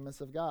commandments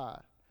of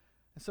God.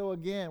 And so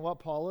again, what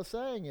Paul is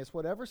saying is,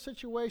 whatever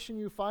situation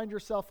you find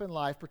yourself in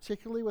life,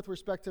 particularly with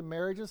respect to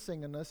marriage and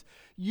singleness,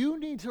 you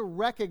need to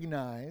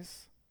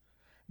recognize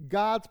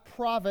God's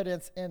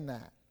providence in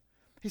that.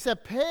 He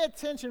said, pay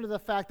attention to the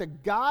fact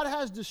that God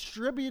has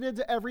distributed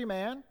to every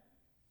man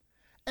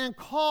and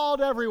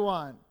called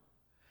everyone.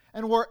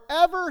 And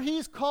wherever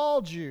he's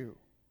called you,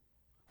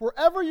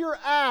 wherever you're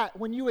at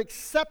when you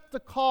accept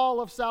the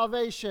call of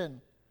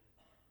salvation,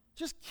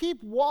 just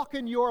keep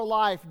walking your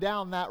life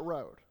down that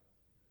road.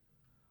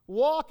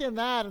 Walk in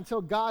that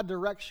until God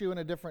directs you in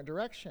a different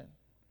direction.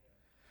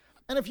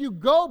 And if you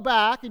go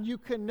back and you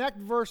connect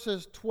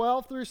verses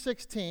 12 through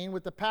 16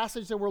 with the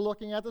passage that we're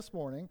looking at this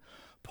morning,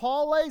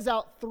 Paul lays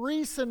out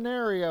 3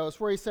 scenarios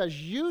where he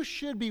says you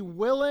should be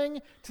willing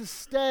to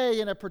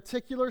stay in a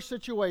particular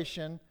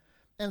situation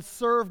and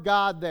serve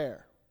God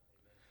there.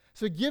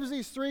 So he gives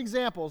these 3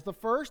 examples. The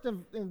first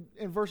in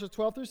verses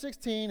 12 through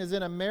 16 is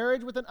in a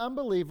marriage with an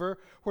unbeliever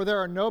where there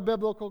are no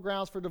biblical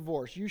grounds for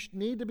divorce. You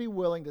need to be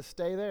willing to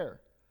stay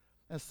there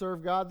and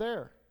serve God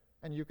there,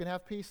 and you can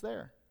have peace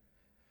there.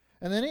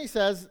 And then he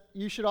says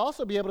you should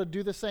also be able to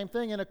do the same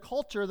thing in a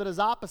culture that is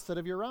opposite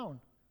of your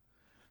own.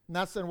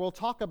 And we'll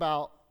talk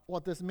about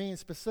what this means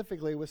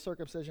specifically with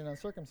circumcision and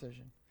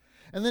uncircumcision.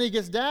 And then he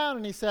gets down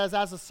and he says,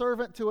 as a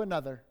servant to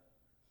another,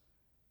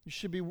 you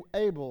should be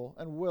able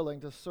and willing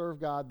to serve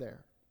God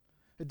there.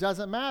 It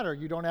doesn't matter.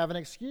 You don't have an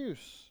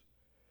excuse.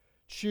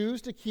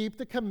 choose to keep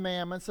the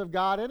commandments of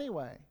God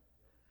anyway.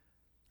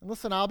 And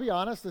listen, I'll be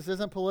honest, this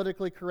isn't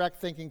politically correct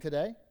thinking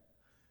today.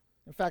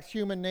 In fact,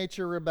 human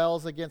nature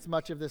rebels against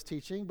much of this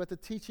teaching, but the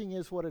teaching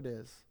is what it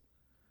is.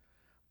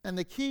 And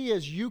the key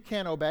is you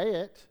can obey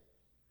it.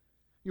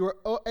 You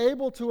are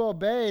able to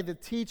obey the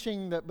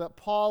teaching that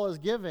Paul is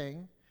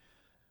giving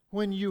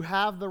when you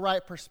have the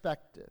right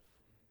perspective.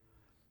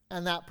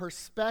 And that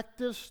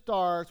perspective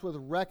starts with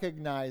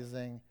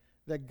recognizing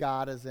that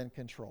God is in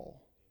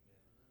control,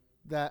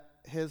 that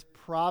his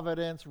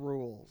providence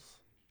rules.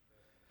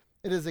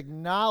 It is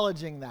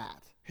acknowledging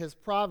that, his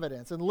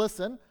providence. And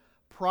listen,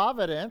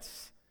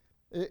 providence,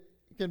 it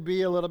can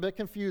be a little bit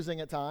confusing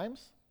at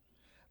times,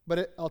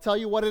 but I'll tell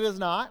you what it is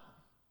not.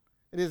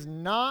 It is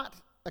not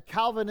a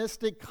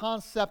Calvinistic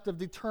concept of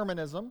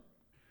determinism,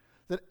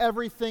 that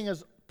everything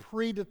is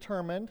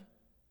predetermined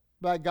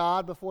by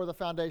God before the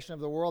foundation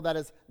of the world. That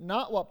is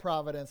not what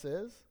providence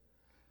is.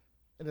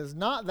 It is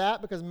not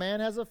that, because man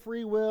has a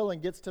free will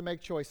and gets to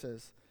make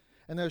choices.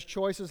 And those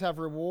choices have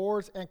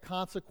rewards and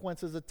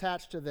consequences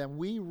attached to them.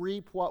 We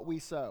reap what we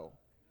sow.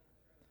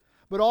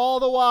 But all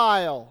the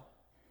while,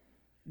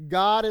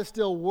 God is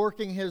still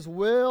working his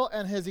will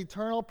and his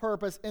eternal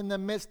purpose in the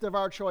midst of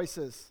our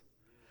choices.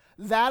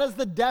 That is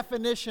the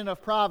definition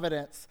of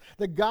providence,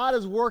 that God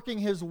is working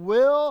his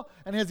will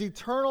and his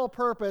eternal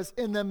purpose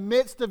in the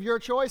midst of your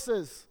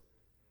choices.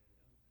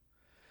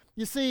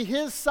 You see,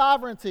 his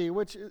sovereignty,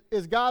 which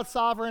is God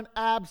sovereign?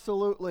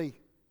 Absolutely.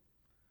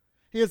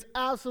 He is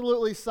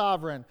absolutely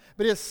sovereign.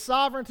 But his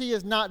sovereignty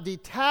is not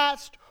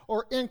detached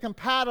or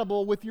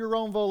incompatible with your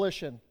own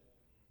volition.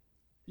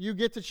 You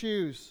get to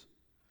choose.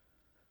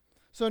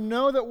 So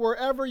know that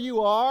wherever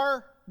you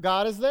are,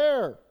 God is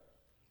there.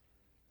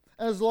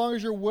 As long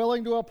as you're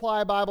willing to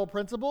apply Bible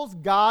principles,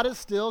 God is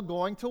still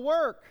going to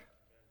work.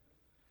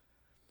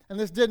 And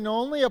this didn't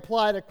only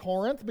apply to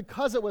Corinth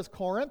because it was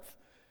Corinth.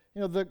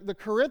 You know, the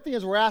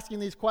Corinthians were asking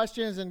these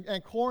questions,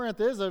 and Corinth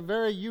is a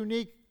very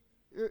unique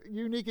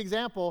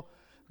example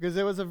because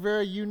it was a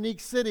very unique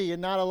city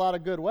in not a lot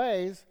of good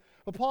ways.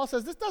 But Paul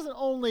says this doesn't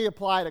only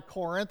apply to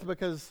Corinth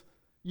because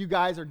you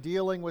guys are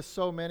dealing with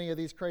so many of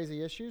these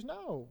crazy issues.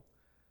 No.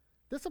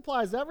 This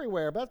applies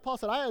everywhere. But Paul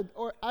said,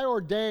 I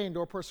ordained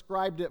or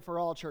prescribed it for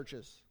all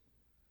churches.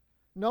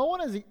 No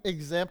one is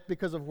exempt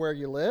because of where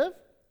you live.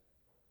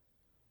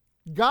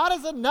 God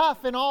is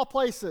enough in all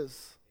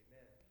places.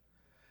 Amen.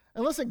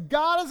 And listen,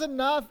 God is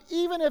enough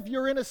even if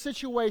you're in a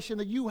situation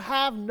that you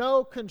have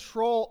no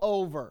control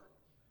over.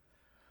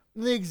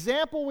 In the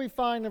example we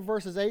find in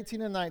verses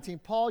 18 and 19,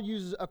 Paul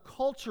uses a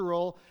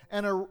cultural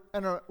and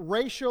a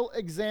racial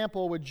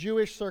example with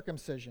Jewish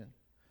circumcision.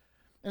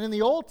 And in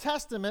the Old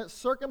Testament,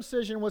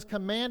 circumcision was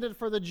commanded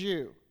for the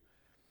Jew.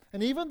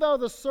 And even though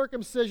the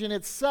circumcision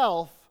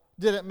itself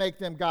didn't make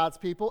them God's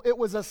people, it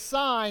was a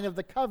sign of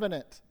the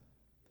covenant.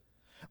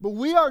 But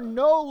we are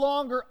no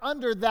longer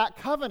under that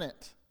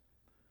covenant.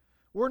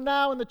 We're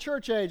now in the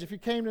church age. If you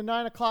came to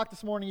 9 o'clock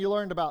this morning, you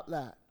learned about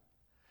that.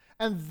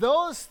 And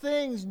those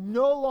things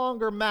no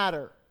longer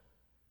matter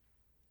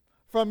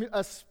from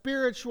a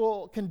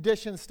spiritual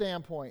condition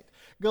standpoint.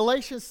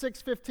 Galatians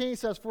 6:15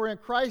 says, "For in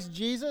Christ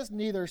Jesus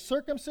neither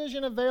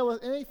circumcision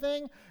availeth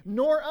anything,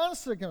 nor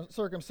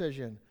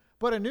uncircumcision,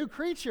 but a new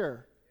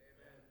creature."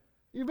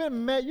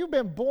 Amen. You've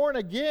been born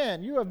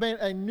again. You have been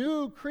a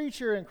new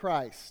creature in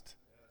Christ.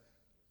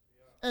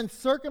 And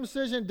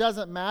circumcision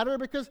doesn't matter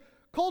because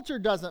culture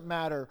doesn't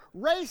matter.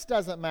 Race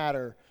doesn't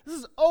matter. This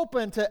is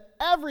open to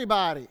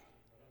everybody.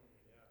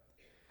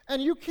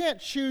 And you can't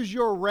choose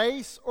your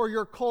race or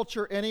your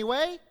culture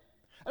anyway.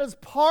 It is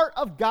part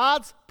of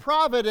God's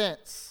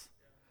providence.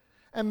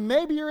 And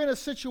maybe you're in a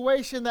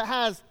situation that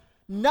has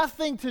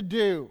nothing to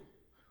do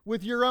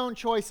with your own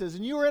choices.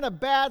 And you are in a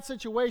bad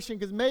situation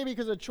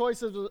because of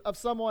choices of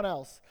someone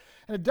else.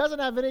 And it doesn't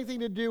have anything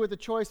to do with the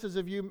choices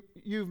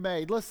you've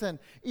made. Listen,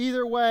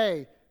 either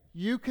way,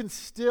 you can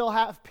still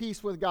have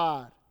peace with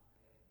God.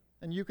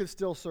 And you can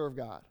still serve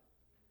God.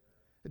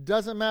 It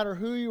doesn't matter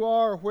who you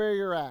are or where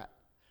you're at.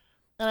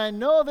 And I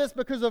know this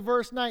because of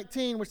verse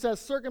 19, which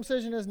says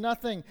circumcision is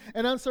nothing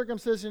and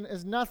uncircumcision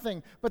is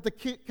nothing, but the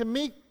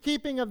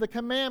keeping of the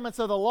commandments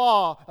of the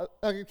law,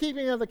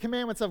 keeping of the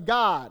commandments of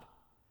God.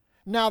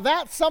 Now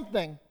that's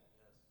something.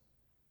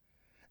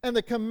 And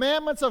the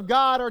commandments of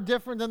God are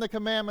different than the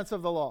commandments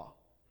of the law.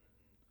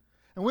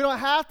 And we don't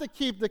have to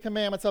keep the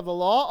commandments of the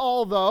law,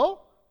 although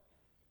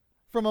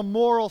from a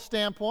moral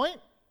standpoint,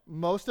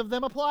 most of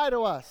them apply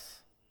to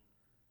us.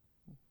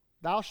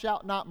 Thou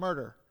shalt not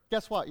murder.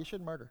 Guess what? You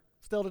shouldn't murder.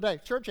 Still today.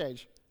 Church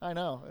age. I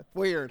know. It's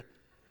weird.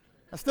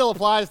 It still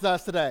applies to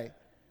us today.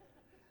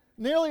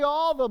 Nearly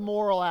all the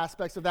moral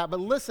aspects of that. But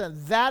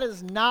listen, that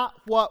is not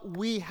what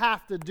we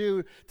have to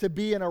do to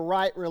be in a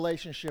right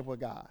relationship with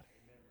God.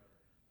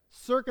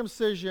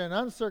 Circumcision,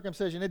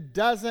 uncircumcision, it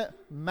doesn't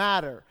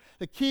matter.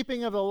 The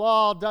keeping of the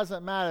law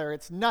doesn't matter.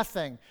 It's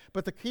nothing.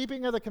 But the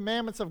keeping of the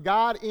commandments of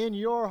God in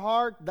your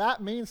heart,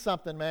 that means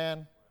something,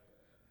 man.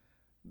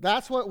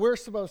 That's what we're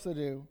supposed to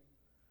do.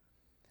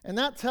 And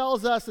that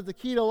tells us that the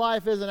key to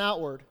life isn't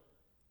outward.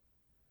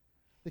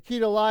 The key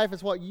to life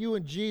is what you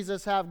and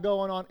Jesus have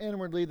going on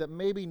inwardly that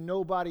maybe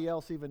nobody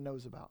else even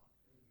knows about.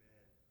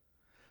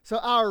 So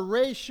our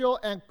racial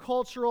and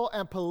cultural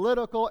and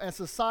political and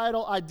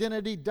societal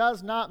identity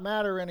does not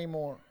matter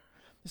anymore.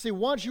 You see,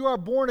 once you are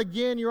born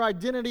again, your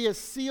identity is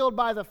sealed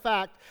by the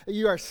fact that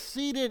you are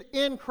seated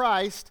in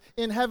Christ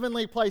in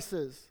heavenly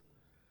places.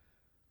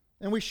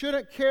 And we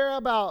shouldn't care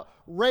about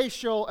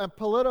racial and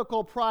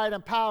political pride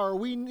and power.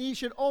 We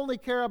should only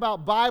care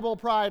about Bible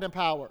pride and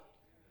power.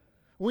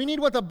 We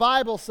need what the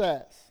Bible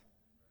says.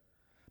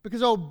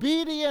 Because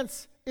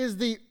obedience is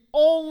the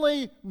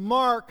only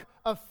mark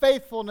of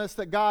faithfulness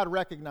that God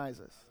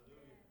recognizes.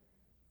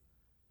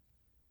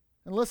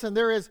 And listen,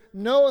 there is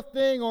no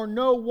thing or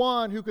no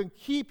one who can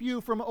keep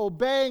you from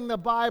obeying the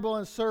Bible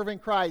and serving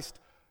Christ,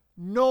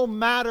 no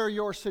matter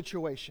your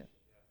situation.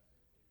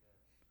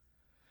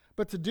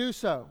 But to do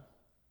so,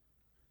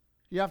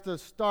 you have to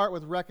start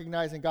with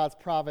recognizing God's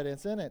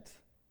providence in it.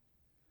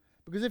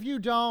 Because if you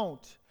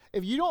don't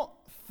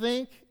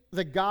think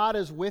that God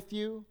is with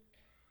you,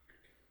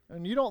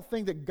 and you don't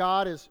think that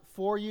God is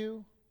for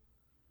you,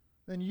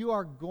 then you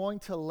are going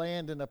to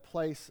land in a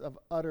place of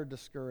utter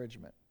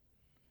discouragement,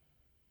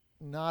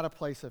 not a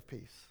place of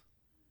peace.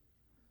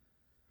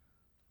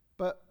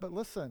 But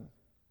listen,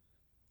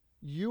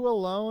 you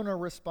alone are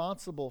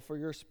responsible for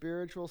your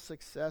spiritual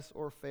success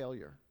or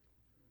failure.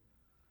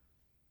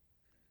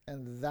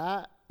 And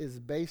that is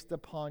based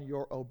upon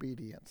your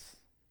obedience.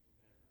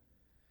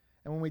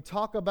 And when we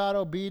talk about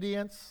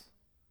obedience,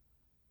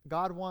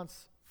 God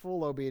wants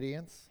full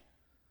obedience,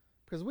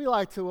 because we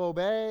like to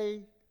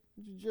obey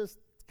just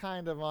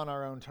kind of on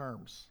our own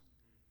terms,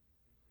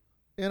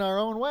 in our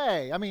own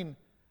way. I mean,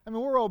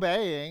 we're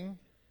obeying.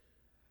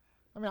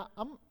 I'm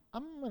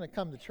going to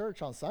come to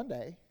church on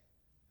Sunday.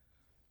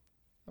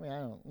 I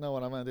don't know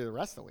what I'm going to do the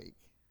rest of the week.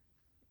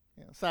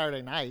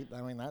 Saturday night,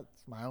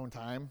 that's my own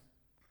time.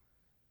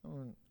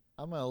 I'm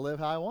going to live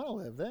how I want to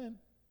live then.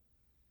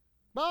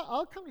 But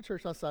I'll come to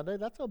church on Sunday.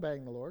 That's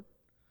obeying the Lord.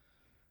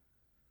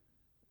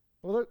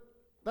 Well,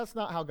 that's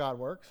not how God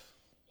works,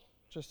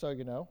 just so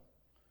you know.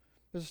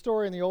 There's a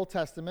story in the Old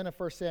Testament in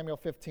 1 Samuel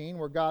 15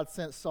 where God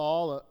sent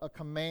Saul a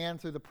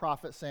command through the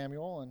prophet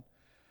Samuel and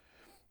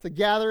to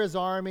gather his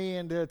army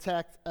and to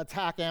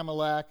attack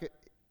Amalek. It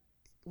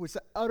was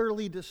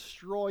utterly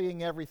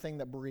destroying everything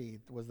that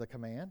breathed was the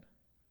command.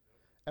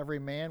 Every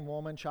man,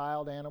 woman,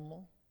 child,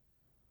 animal.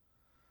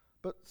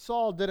 But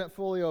Saul didn't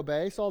fully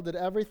obey. Saul did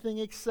everything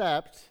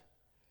except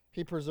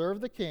he preserved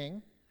the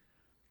king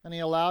and he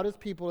allowed his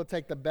people to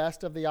take the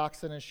best of the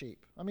oxen and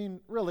sheep.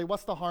 Really,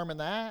 what's the harm in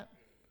that?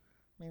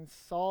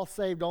 Saul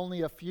saved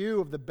only a few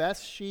of the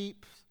best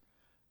sheep,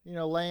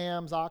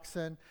 lambs,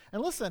 oxen.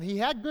 And listen, he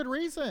had good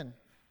reason.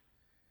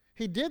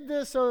 He did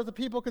this so that the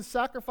people could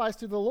sacrifice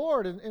to the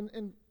Lord.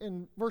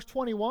 In verse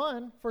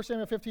 21, 1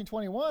 Samuel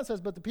 15:21 says,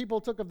 "But the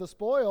people took of the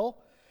spoil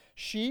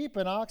sheep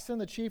and oxen,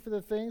 the chief of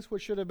the things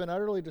which should have been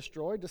utterly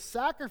destroyed, to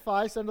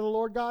sacrifice unto the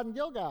Lord God in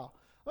Gilgal."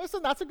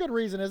 Listen, that's a good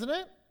reason, isn't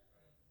it?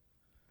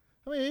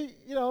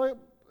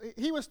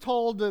 He was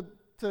told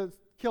to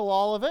kill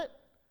all of it.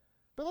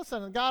 But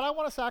listen, God, I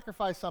want to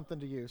sacrifice something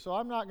to you, so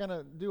I'm not going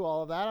to do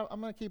all of that.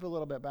 I'm going to keep a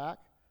little bit back.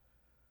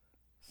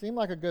 Seemed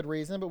like a good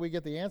reason, but we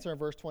get the answer in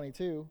verse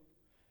 22.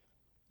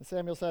 And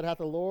Samuel said, "Hath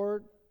the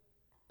Lord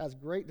as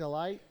great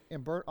delight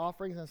in burnt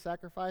offerings and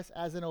sacrifice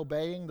as in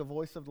obeying the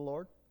voice of the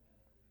Lord?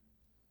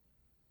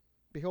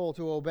 Behold,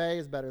 to obey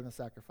is better than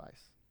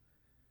sacrifice,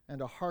 and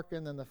to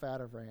hearken than the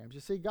fat of rams."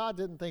 You see, God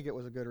didn't think it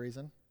was a good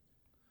reason,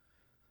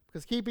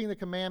 because keeping the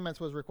commandments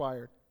was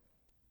required.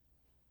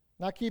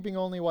 Not keeping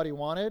only what he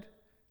wanted.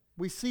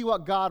 We see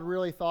what God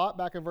really thought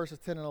back in verses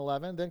 10 and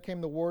 11. "Then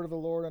came the word of the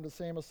Lord unto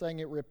Samuel, saying,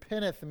 It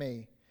repenteth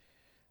me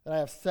that I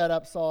have set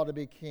up Saul to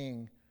be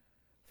king.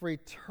 For he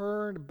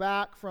turned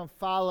back from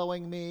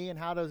following me." And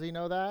how does he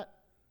know that?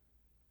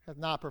 "Hath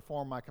not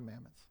performed my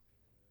commandments."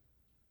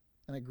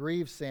 And it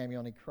grieved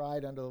Samuel, and he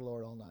cried unto the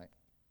Lord all night.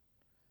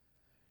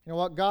 You know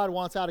what God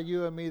wants out of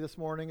you and me this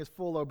morning is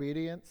full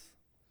obedience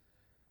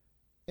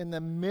in the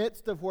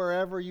midst of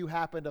wherever you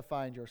happen to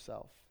find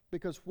yourself.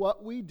 Because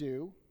what we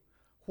do,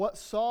 what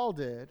Saul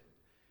did,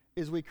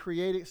 is we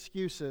create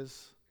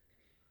excuses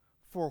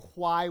for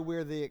why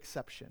we're the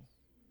exception.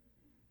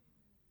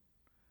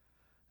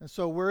 And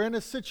so we're in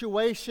a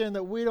situation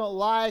that we don't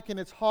like, and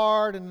it's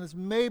hard, and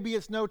maybe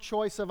it's no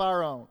choice of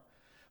our own.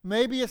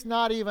 Maybe it's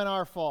not even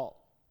our fault.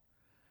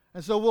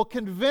 And so we'll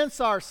convince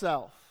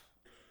ourselves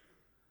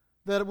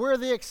that we're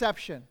the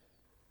exception.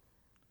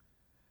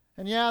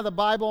 And yeah, the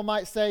Bible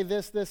might say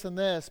this, this, and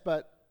this,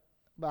 but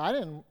I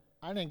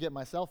didn't get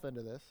myself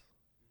into this.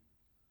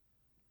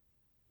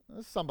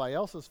 This is somebody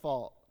else's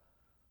fault.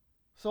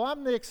 So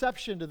I'm the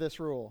exception to this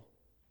rule.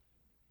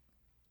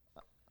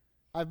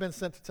 I've been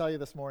sent to tell you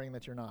this morning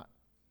that you're not.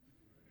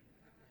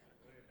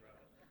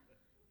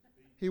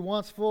 He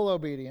wants full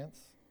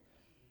obedience.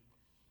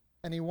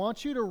 And he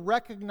wants you to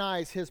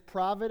recognize his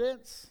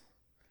providence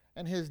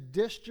and his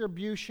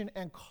distribution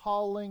and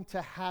calling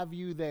to have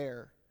you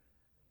there,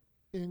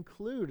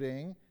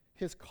 including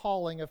his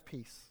calling of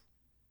peace.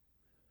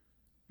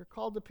 You're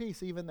called to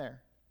peace even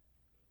there.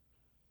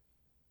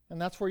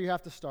 And that's where you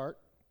have to start.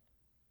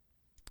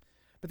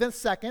 But then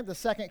second, the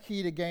second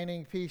key to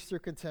gaining peace through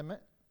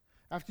contentment,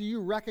 after you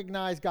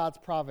recognize God's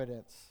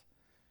providence,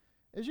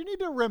 is you need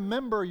to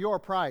remember your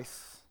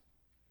price.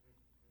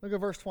 Look at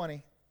verse 20.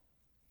 It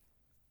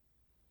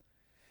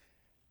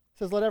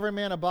says, let every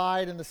man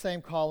abide in the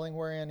same calling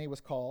wherein he was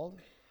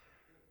called.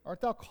 Art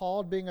thou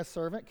called being a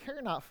servant?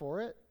 Care not for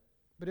it.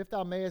 But if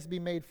thou mayest be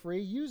made free,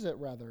 use it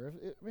rather.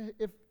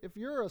 If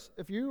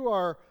you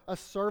are a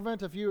servant,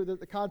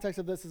 the context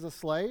of this is a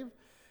slave,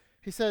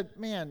 he said,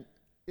 man,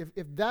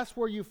 if that's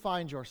where you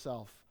find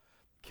yourself,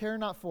 care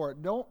not for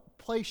it. Don't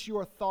place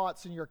your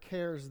thoughts and your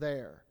cares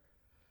there.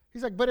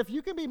 He's like, but if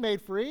you can be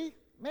made free,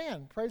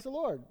 man, praise the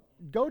Lord.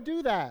 Go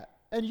do that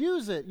and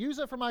use it. Use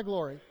it for my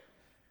glory.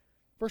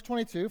 Verse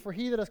 22, for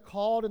he that is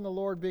called in the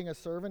Lord being a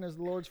servant is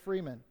the Lord's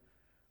freeman.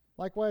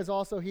 Likewise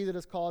also he that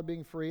is called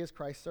being free is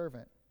Christ's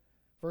servant.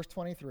 Verse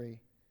 23,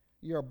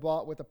 you are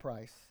bought with a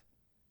price.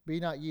 Be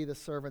not ye the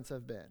servants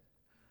have been.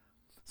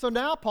 So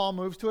now Paul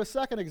moves to a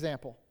second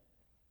example.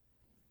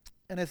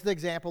 And it's the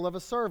example of a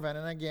servant.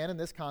 And again, in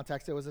this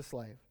context, it was a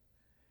slave.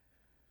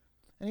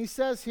 And he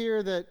says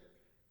here that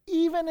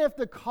even if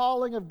the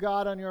calling of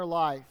God on your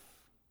life,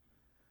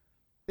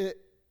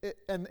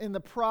 and in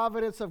the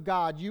providence of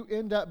God, you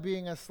end up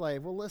being a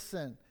slave. Well,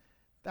 listen,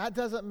 that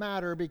doesn't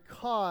matter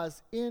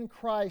because in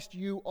Christ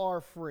you are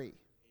free. Amen.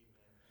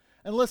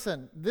 And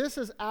listen, this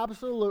is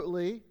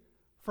absolutely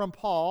from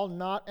Paul,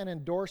 not an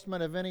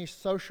endorsement of any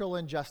social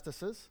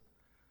injustices.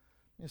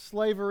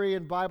 Slavery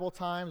in Bible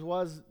times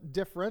was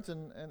different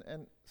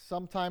and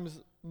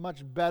sometimes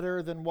much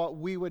better than what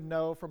we would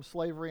know from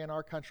slavery in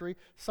our country,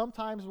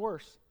 sometimes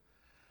worse.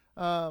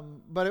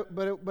 But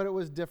it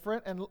was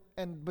different,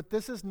 but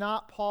this is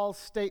not Paul's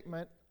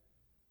statement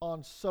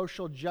on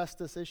social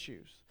justice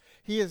issues.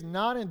 He is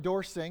not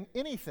endorsing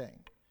anything.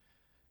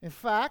 In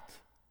fact,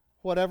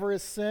 whatever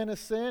is sin,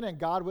 and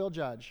God will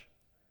judge.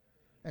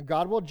 And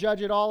God will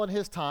judge it all in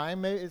His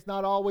time. It's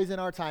not always in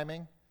our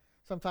timing.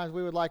 Sometimes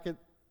we would like it.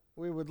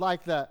 We would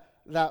like that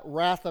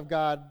wrath of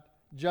God.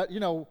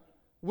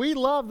 We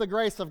love the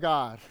grace of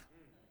God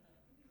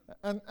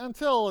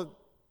until it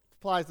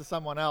applies to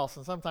someone else,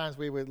 and sometimes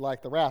we would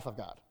like the wrath of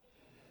God.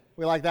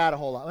 We like that a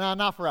whole lot. Well,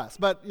 not for us,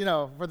 but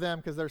for them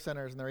because they're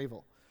sinners and they're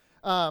evil.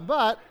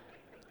 But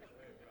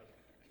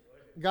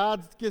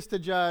God gets to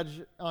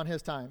judge on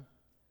His time.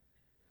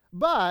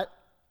 But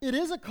it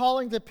is a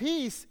calling to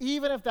peace,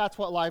 even if that's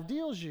what life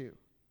deals you.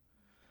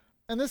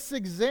 And this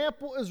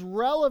example is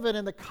relevant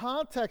in the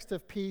context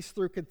of peace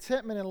through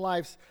contentment in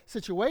life's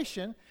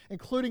situation,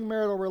 including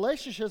marital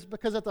relationships,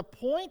 because at the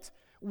point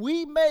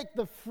we make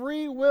the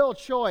free will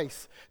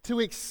choice to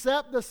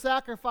accept the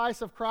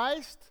sacrifice of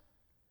Christ,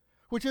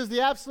 which is the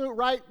absolute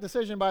right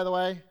decision, by the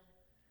way,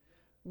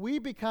 we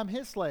become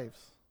His slaves.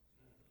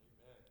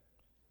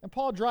 And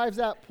Paul drives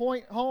that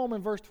point home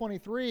in verse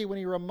 23 when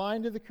he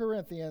reminded the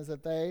Corinthians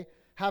that they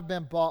have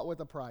been bought with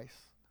a price.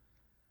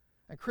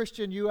 And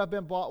Christian, you have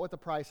been bought with a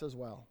price as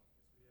well.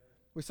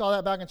 We saw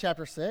that back in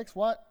chapter 6.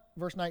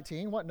 Verse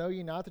 19, what know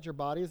ye not that your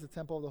body is the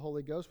temple of the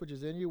Holy Ghost, which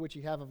is in you, which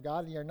ye have of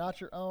God, and ye are not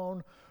your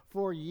own,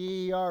 for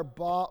ye are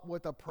bought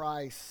with a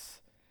price.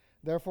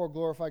 Therefore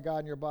glorify God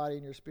in your body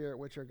and your spirit,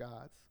 which are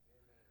God's.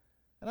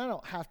 And I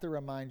don't have to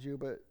remind you,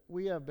 but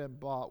we have been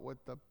bought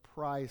with the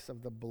price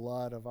of the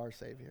blood of our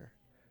Savior.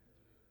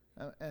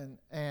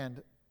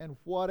 And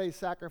what a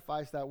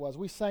sacrifice that was.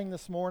 We sang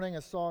this morning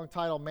a song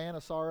titled Man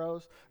of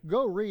Sorrows.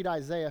 Go read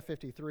Isaiah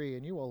 53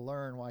 and you will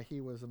learn why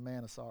He was a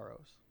man of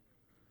sorrows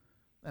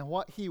and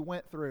what He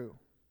went through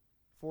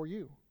for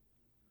you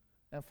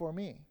and for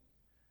me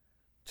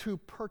to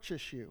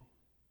purchase you,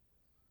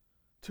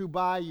 to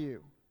buy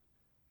you.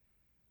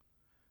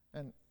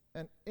 And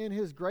in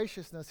His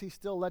graciousness, He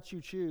still lets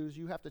you choose.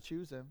 You have to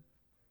choose Him.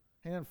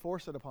 He didn't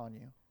force it upon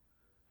you.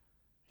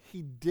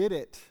 He did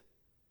it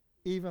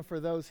even for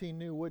those He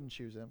knew wouldn't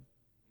choose Him.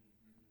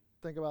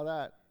 Think about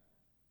that.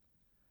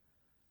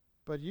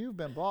 But you've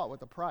been bought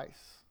with a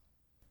price.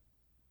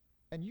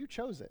 And you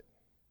chose it.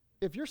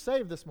 If you're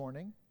saved this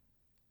morning,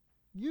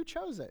 you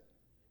chose it.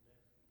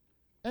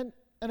 And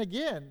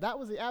again, that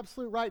was the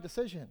absolute right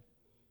decision.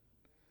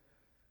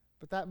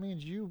 But that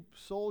means you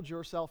sold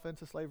yourself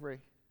into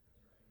slavery.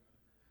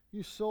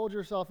 You sold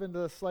yourself into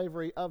the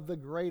slavery of the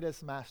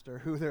greatest master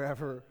who there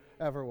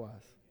ever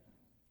was.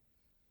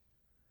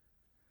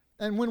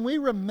 And when we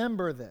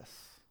remember this,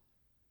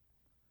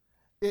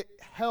 it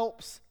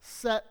helps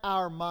set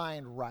our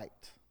mind right.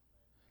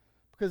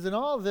 Because in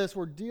all of this,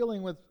 we're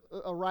dealing with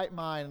a right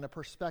mind and a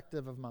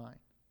perspective of mind.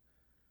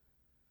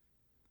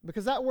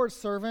 Because that word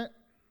servant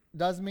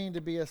does mean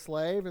to be a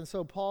slave. And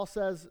so Paul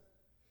says,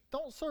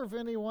 don't serve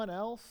anyone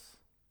else.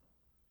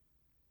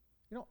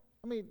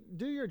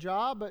 Do your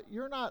job, but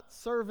you're not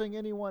serving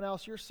anyone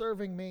else. You're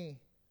serving me.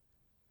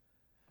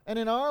 And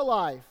in our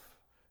life,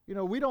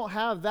 we don't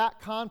have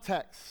that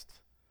context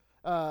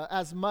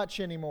as much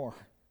anymore.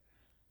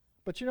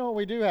 But you know what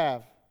we do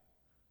have?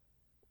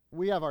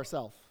 We have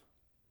ourselves.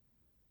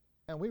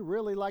 And we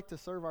really like to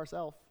serve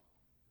ourselves.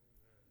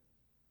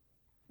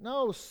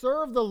 No,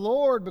 serve the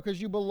Lord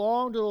because you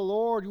belong to the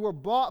Lord. You were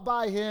bought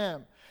by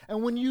Him.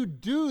 And when you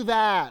do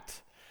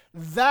that,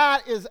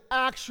 that is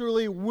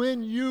actually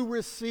when you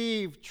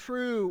receive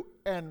true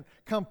and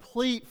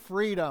complete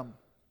freedom.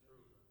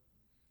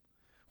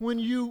 When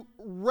you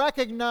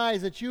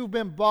recognize that you've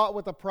been bought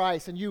with a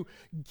price and you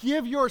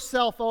give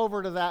yourself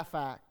over to that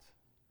fact.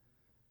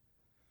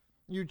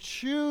 You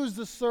choose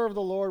to serve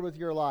the Lord with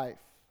your life.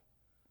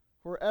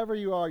 Wherever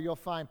you are, you'll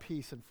find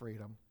peace and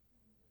freedom.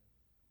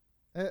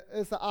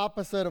 It's the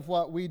opposite of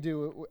what we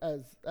do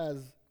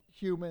as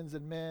humans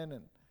and men.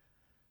 And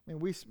I mean,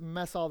 we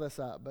mess all this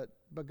up, but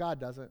God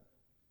doesn't.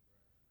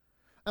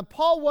 And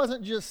Paul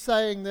wasn't just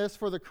saying this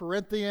for the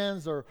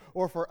Corinthians or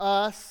for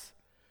us.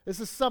 This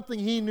is something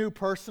he knew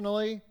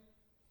personally.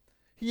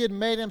 He had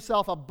made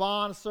himself a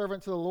bond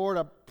servant to the Lord,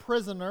 a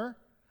prisoner.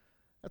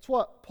 That's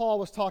what Paul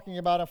was talking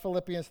about in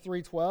Philippians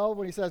 3:12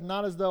 when he says,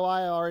 not as though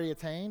I already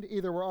attained,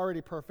 either were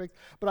already perfect,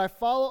 but I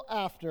follow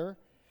after,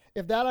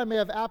 if that I may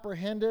have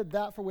apprehended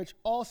that for which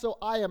also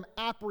I am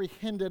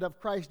apprehended of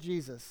Christ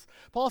Jesus.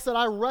 Paul said,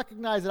 I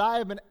recognize that I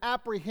have been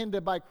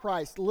apprehended by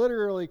Christ,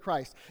 literally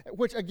Christ,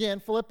 which again,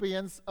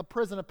 Philippians, a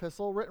prison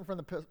epistle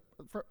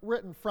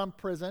written from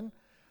prison.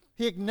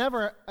 He had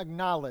never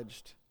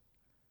acknowledged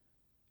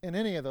in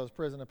any of those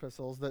prison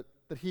epistles that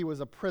he was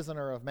a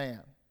prisoner of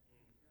man.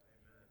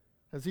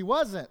 Because he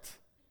wasn't.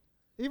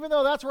 Even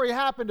though that's where he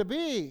happened to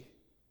be.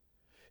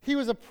 He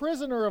was a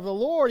prisoner of the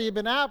Lord. He had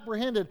been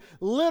apprehended,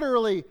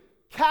 literally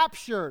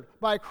captured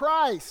by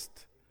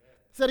Christ.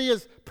 He said, He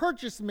has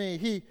purchased me.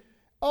 He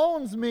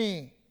owns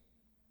me.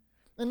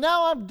 And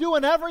now I'm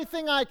doing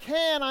everything I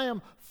can. I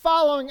am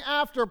following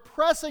after,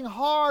 pressing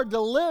hard to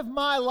live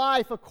my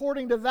life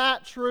according to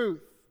that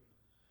truth.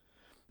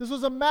 This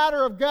was a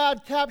matter of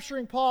God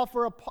capturing Paul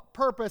for a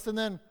purpose and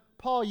then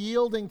Paul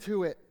yielding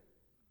to it.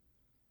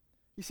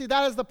 You see,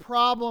 that is the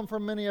problem for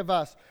many of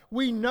us.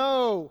 We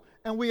know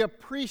and we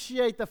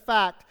appreciate the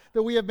fact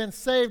that we have been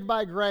saved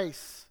by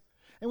grace.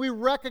 And we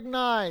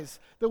recognize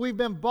that we've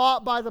been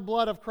bought by the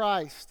blood of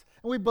Christ.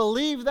 And we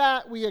believe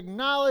that, we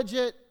acknowledge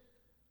it.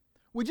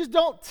 We just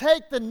don't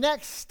take the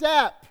next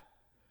step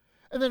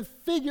and then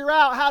figure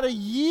out how to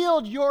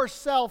yield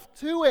yourself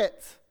to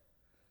it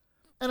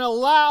and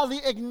allow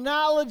the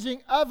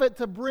acknowledging of it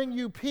to bring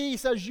you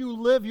peace as you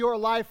live your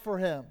life for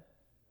Him.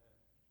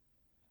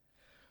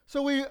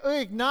 So we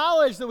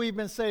acknowledge that we've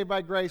been saved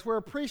by grace. We're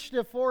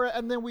appreciative for it,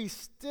 and then we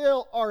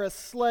still are a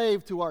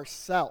slave to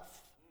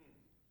ourself.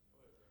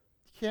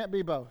 You can't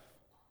be both.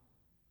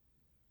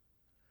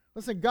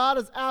 Listen, God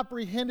has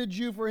apprehended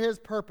you for His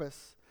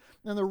purpose,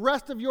 and the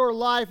rest of your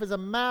life is a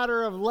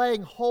matter of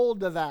laying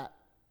hold to that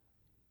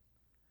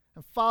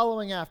and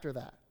following after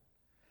that.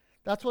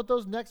 That's what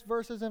those next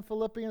verses in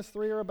Philippians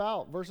 3 are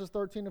about. Verses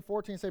 13 and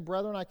 14 say,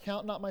 Brethren, I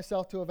count not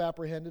myself to have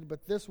apprehended,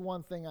 but this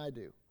one thing I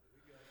do.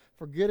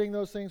 Forgetting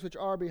those things which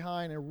are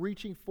behind and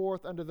reaching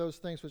forth unto those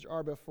things which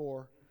are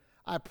before,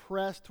 I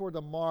press toward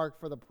the mark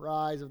for the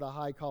prize of the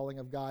high calling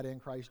of God in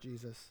Christ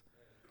Jesus.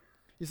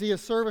 You see,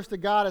 His service to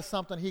God is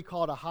something He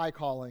called a high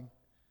calling.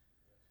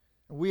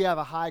 And we have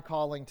a high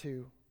calling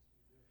too.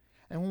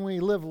 And when we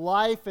live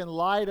life in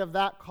light of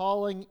that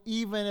calling,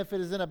 even if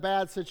it is in a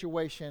bad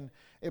situation,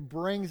 it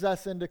brings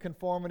us into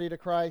conformity to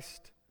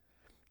Christ.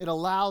 It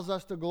allows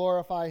us to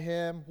glorify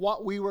Him,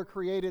 what we were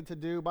created to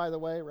do, by the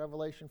way,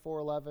 Revelation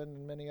 4:11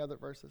 and many other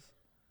verses.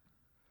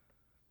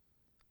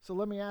 So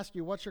let me ask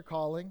you, what's your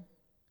calling?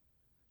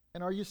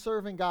 And are you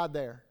serving God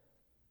there?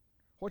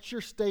 What's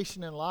your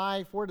station in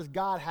life? Where does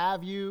God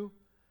have you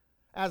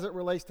as it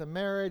relates to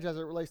marriage, as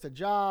it relates to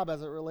job,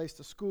 as it relates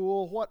to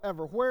school,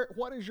 whatever?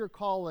 What is your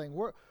calling?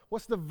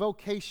 What's the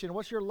vocation?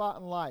 What's your lot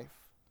in life?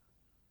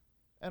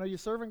 And are you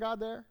serving God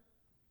there?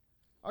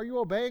 Are you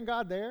obeying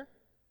God there?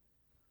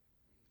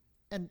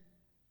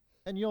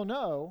 And you'll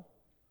know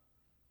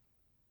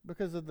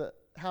because of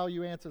how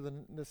you answer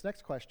this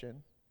next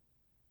question.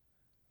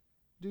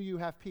 Do you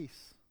have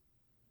peace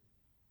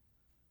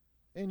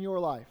in your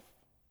life?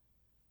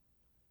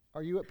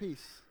 Are you at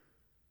peace?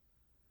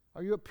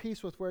 Are you at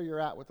peace with where you're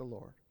at with the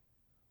Lord?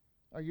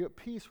 Are you at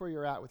peace where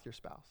you're at with your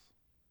spouse,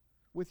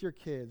 with your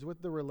kids,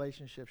 with the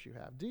relationships you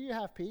have? Do you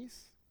have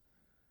peace?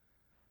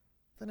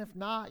 Then if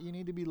not, you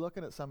need to be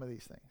looking at some of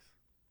these things.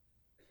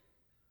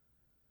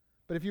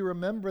 But if you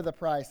remember the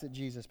price that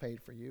Jesus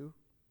paid for you,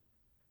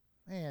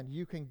 man,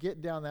 you can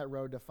get down that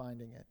road to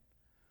finding it.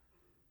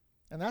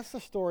 And that's the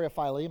story of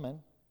Philemon,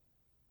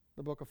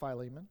 the book of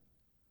Philemon.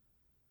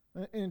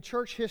 In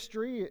church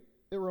history,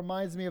 it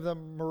reminds me of the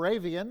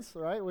Moravians,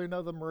 right? We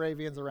know the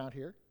Moravians around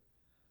here.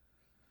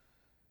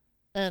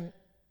 And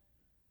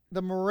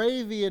the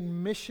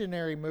Moravian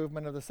missionary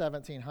movement of the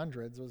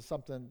 1700s was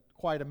something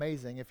quite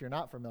amazing. If you're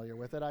not familiar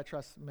with it, I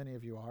trust many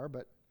of you are,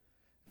 but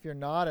if you're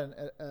not,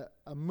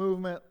 a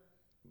movement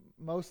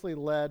mostly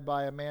led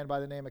by a man by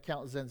the name of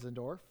Count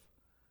Zinzendorf,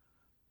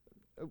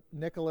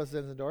 Nicholas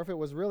Zinzendorf. It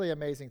was a really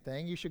amazing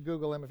thing. You should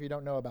Google him if you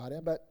don't know about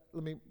him, but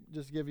let me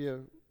just give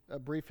you a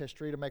brief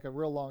history to make a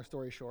real long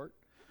story short.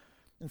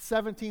 In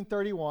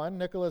 1731,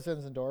 Nicholas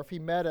Zinzendorf, he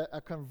met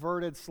a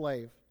converted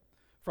slave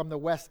from the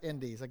West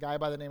Indies, a guy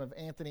by the name of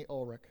Anthony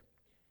Ulrich.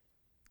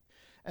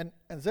 And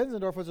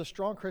Zinzendorf was a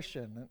strong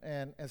Christian,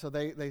 and so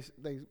they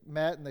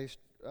met and they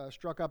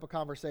struck up a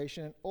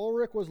conversation. And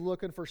Ulrich was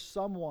looking for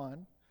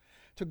someone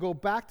to go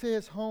back to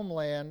his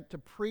homeland to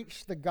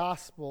preach the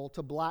gospel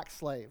to black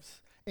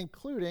slaves,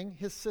 including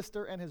his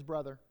sister and his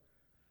brother.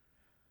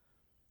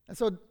 And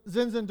so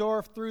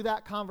Zinzendorf, through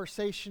that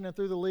conversation and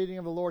through the leading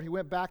of the Lord, he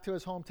went back to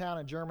his hometown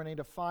in Germany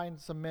to find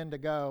some men to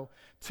go.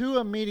 2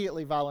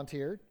 immediately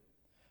volunteered,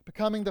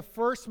 becoming the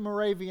first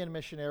Moravian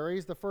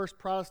missionaries, the first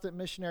Protestant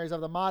missionaries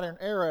of the modern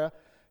era.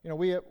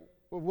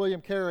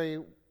 William Carey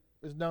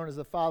is known as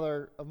the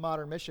father of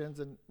modern missions,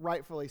 and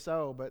rightfully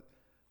so, but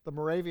the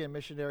Moravian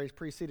missionaries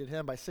preceded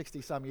him by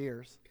 60-some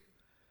years.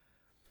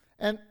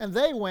 And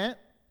they went.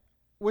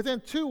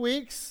 Within 2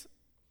 weeks,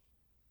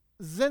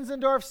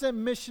 Zinzendorf sent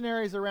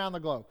missionaries around the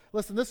globe.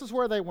 Listen, this is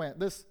where they went.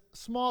 This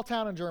small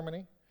town in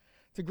Germany,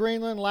 to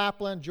Greenland,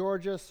 Lapland,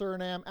 Georgia,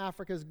 Suriname,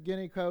 Africa's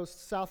Guinea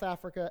Coast, South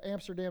Africa,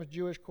 Amsterdam's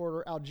Jewish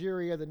Quarter,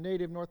 Algeria, the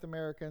native North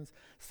Americans,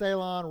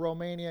 Ceylon,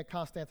 Romania,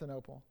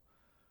 Constantinople.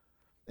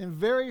 In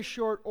very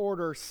short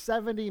order,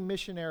 70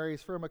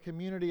 missionaries from a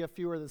community of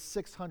fewer than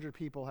 600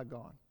 people had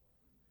gone.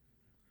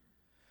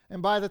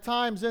 And by the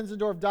time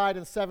Zinzendorf died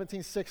in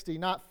 1760,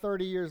 not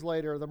 30 years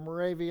later, the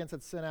Moravians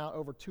had sent out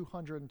over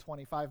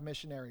 225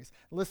 missionaries.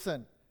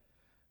 Listen,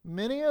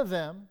 many of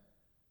them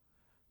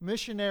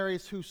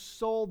missionaries who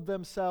sold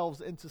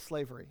themselves into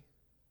slavery,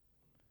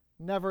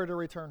 never to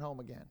return home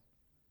again,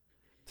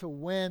 to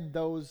win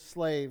those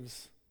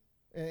slaves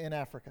in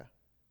Africa.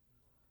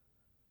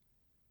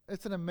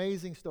 It's an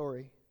amazing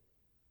story.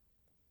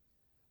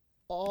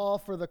 All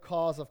for the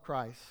cause of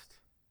Christ.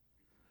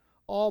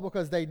 All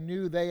because they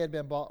knew they had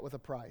been bought with a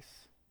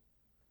price.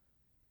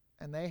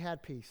 And they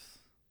had peace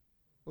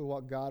with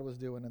what God was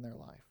doing in their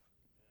life.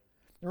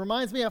 It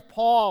reminds me of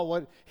Paul,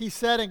 what he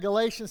said in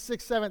Galatians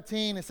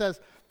 6:17. It says,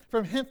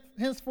 "From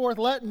henceforth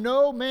let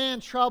no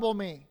man trouble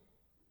me."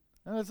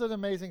 And that's an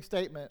amazing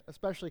statement,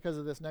 especially because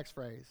of this next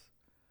phrase.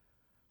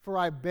 "For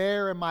I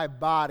bear in my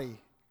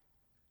body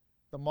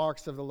the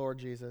marks of the Lord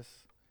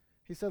Jesus."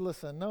 He said,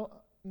 listen, no,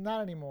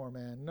 not anymore,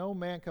 man. No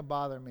man can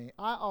bother me.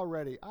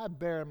 I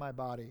bear in my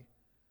body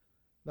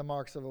the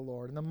marks of the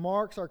Lord. And the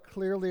marks are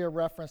clearly a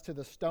reference to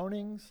the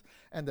stonings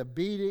and the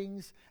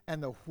beatings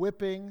and the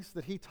whippings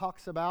that he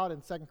talks about in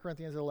 2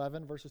 Corinthians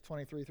 11, verses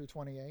 23 through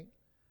 28.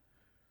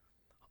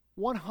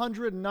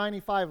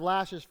 195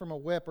 lashes from a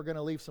whip are going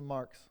to leave some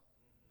marks.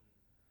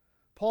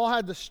 Paul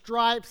had the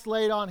stripes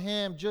laid on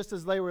him just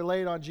as they were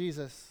laid on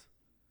Jesus.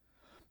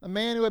 A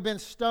man who had been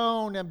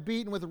stoned and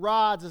beaten with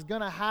rods is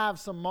going to have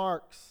some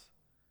marks.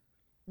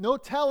 No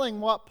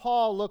telling what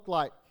Paul looked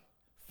like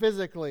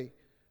physically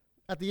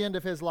at the end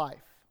of his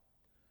life.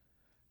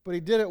 But he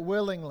did it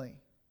willingly.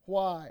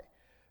 Why?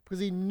 Because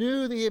he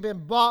knew that he had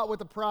been bought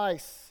with a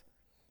price.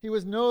 He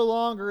was no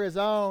longer his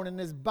own, and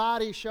his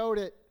body showed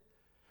it.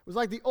 It was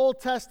like the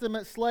Old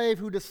Testament slave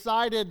who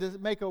decided to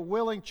make a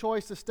willing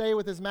choice to stay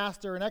with his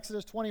master. In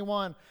Exodus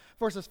 21,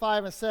 verses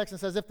 5 and 6, it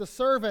says, "If the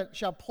servant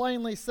shall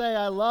plainly say,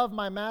 'I love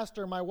my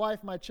master, my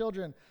wife, my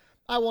children,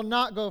 I will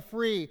not go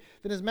free,'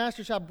 then his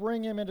master shall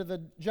bring him into the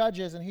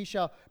judges, and he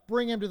shall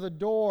bring him to the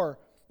door,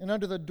 and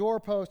under the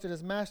doorpost, and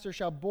his master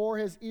shall bore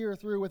his ear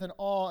through with an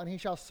awl, and he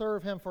shall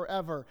serve him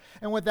forever.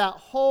 And with that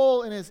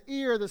hole in his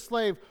ear, the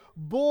slave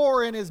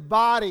bore in his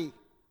body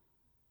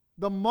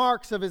the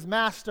marks of his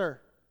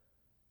master."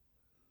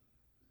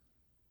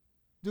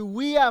 Do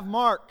we have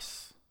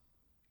marks?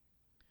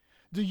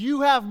 Do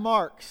you have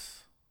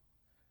marks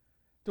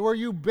to where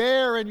you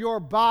bear in your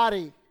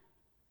body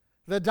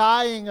the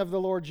dying of the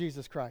Lord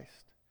Jesus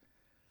Christ?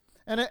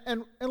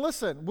 And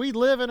listen, we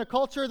live in a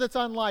culture that's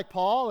unlike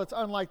Paul. It's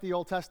unlike the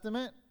Old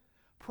Testament.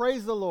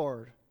 Praise the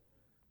Lord.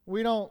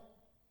 We don't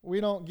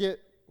get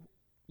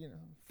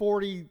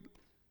 40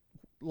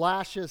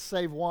 lashes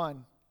save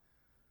one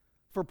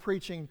for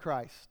preaching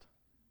Christ.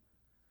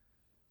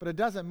 But it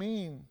doesn't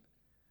mean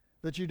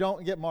that you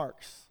don't get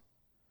marks.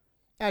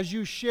 As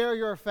you share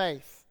your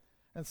faith,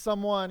 and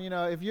someone,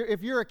 if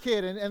you're a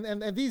kid,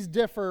 and these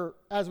differ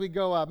as we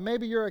go up.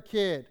 Maybe you're a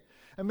kid,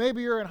 and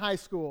maybe you're in high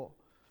school,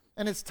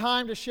 and it's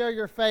time to share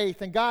your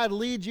faith, and God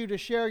leads you to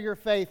share your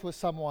faith with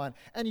someone,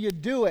 and you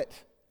do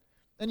it,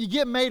 and you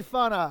get made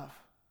fun of.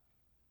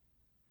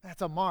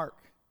 That's a mark.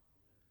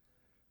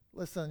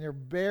 Listen, you're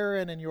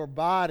bearing in your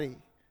body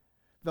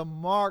the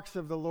marks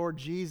of the Lord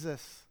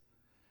Jesus.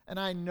 And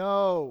I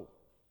know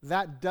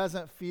that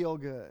doesn't feel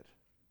good.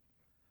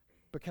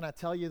 But can I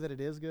tell you that it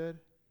is good?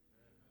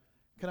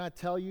 Can I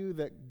tell you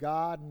that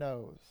God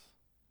knows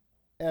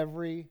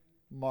every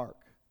mark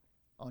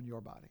on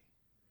your body?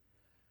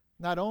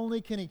 Not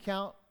only can he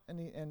count,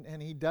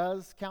 and he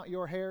does count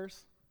your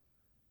hairs,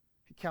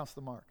 he counts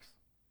the marks.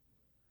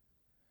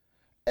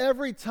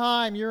 Every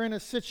time you're in a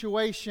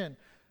situation,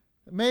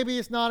 maybe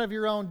it's not of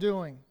your own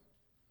doing,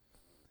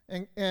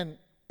 and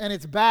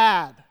it's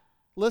bad.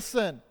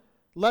 Listen,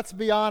 let's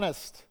be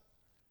honest.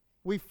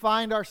 We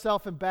find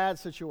ourselves in bad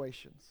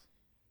situations.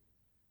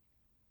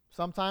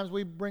 Sometimes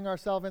we bring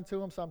ourselves into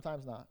them,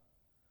 sometimes not.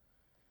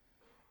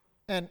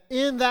 And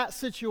in that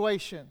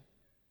situation,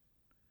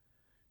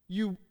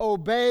 you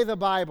obey the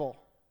Bible.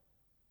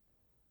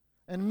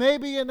 And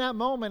maybe in that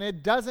moment,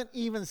 it doesn't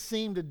even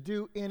seem to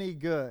do any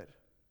good.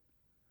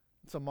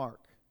 It's a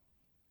mark.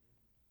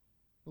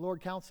 The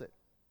Lord counts it.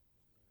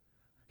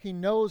 He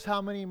knows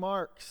how many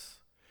marks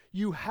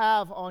you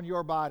have on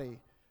your body.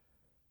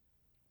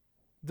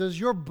 Does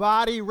your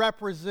body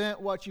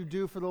represent what you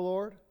do for the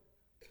Lord?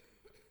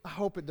 I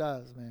hope it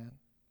does, man.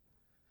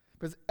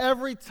 Because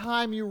every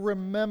time you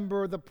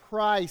remember the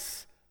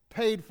price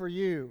paid for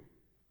you,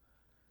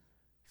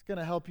 it's going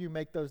to help you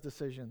make those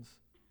decisions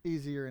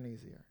easier and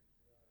easier.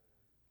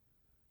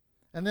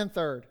 And then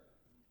third,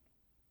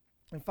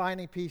 in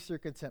finding peace through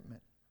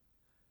contentment,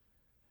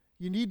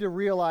 you need to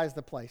realize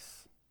the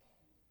place.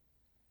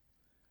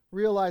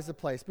 Realize the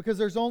place, because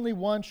there's only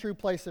one true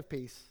place of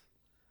peace.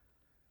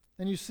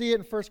 And you see it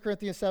in 1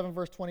 Corinthians 7,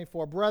 verse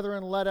 24.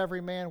 Brethren, let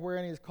every man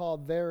wherein he is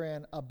called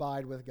therein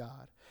abide with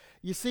God.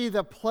 You see,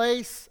 the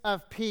place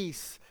of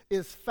peace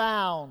is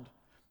found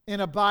in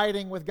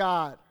abiding with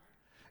God.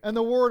 And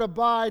the word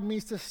abide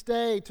means to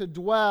stay, to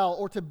dwell,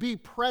 or to be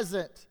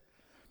present.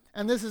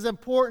 And this is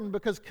important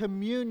because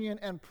communion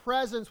and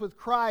presence with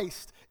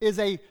Christ is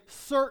a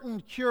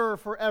certain cure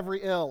for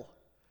every ill.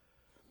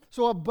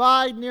 So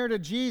abide near to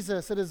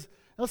Jesus. It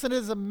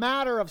is a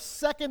matter of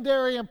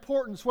secondary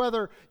importance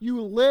whether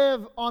you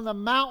live on the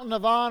mountain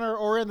of honor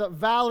or in the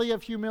valley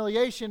of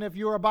humiliation if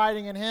you are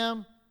abiding in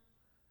Him.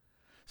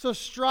 So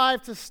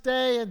strive to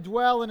stay and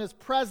dwell in His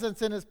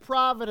presence, in His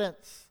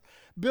providence.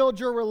 Build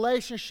your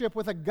relationship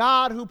with a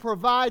God who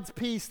provides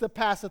peace that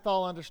passeth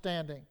all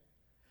understanding.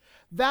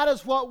 That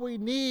is what we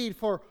need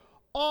for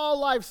all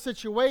life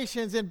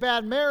situations, in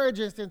bad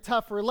marriages, in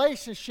tough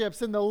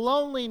relationships, in the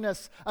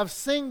loneliness of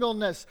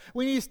singleness.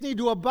 We just need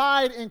to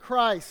abide in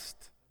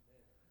Christ.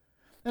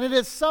 And it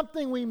is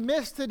something we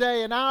miss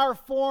today in our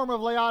form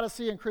of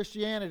Laodicean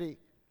Christianity.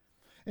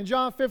 In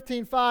John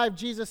 15:5,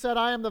 Jesus said,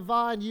 I am the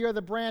vine, ye are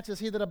the branches.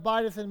 He that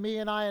abideth in me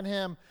and I in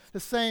him,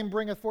 the same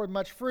bringeth forth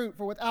much fruit.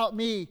 For without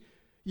me,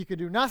 you can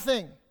do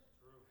nothing.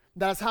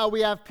 That's how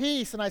we have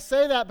peace. And I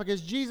say that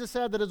because Jesus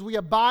said that as we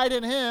abide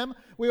in Him,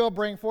 we will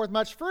bring forth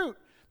much fruit.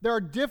 There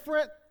are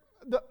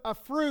a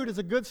fruit is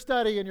a good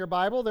study in your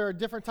Bible. There are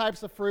different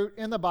types of fruit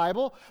in the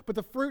Bible, but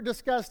the fruit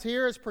discussed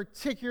here is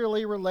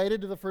particularly related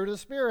to the fruit of the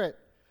Spirit.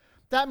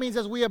 That means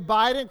as we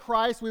abide in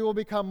Christ, we will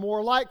become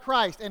more like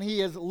Christ. And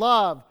He is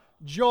love,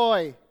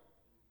 joy,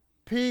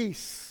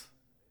 peace.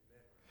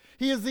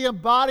 He is the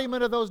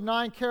embodiment of those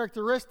 9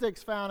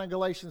 characteristics found in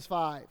Galatians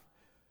 5.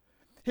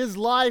 His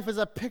life is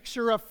a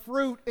picture of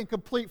fruit in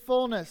complete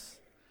fullness.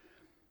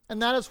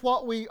 And that is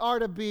what we are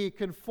to be,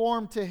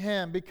 conformed to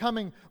Him,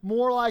 becoming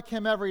more like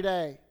Him every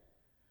day.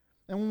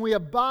 And when we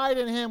abide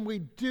in Him, we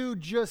do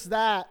just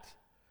that.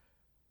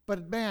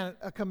 But man,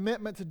 a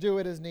commitment to do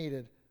it is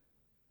needed.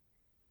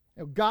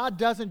 You know, God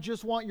doesn't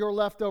just want your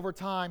leftover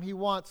time. He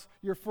wants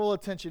your full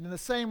attention. In the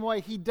same way,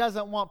 He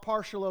doesn't want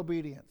partial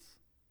obedience.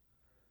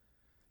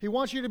 He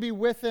wants you to be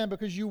with Him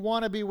because you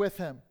want to be with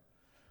Him.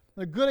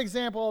 A good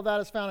example of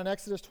that is found in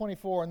Exodus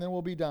 24, and then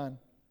we'll be done.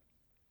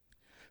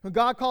 When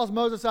God calls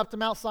Moses up to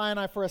Mount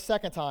Sinai for a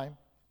second time,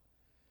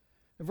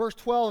 in verse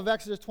 12 of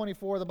Exodus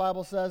 24, the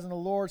Bible says, And the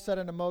Lord said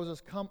unto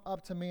Moses, Come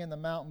up to me in the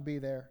mountain, be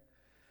there.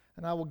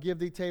 And I will give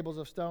thee tables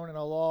of stone and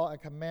a law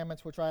and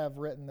commandments which I have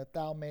written, that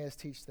thou mayest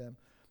teach them.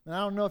 And I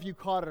don't know if you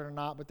caught it or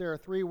not, but there are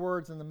 3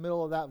 words in the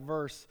middle of that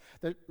verse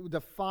that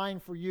define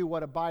for you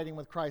what abiding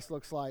with Christ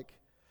looks like.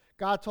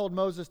 God told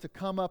Moses to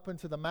come up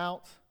into the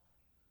mount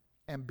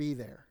and be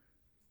there.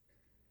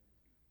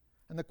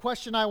 And the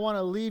question I want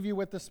to leave you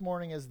with this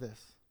morning is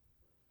this.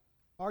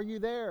 Are you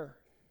there?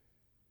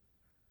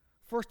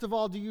 First of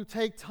all, do you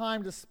take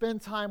time to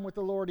spend time with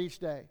the Lord each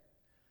day?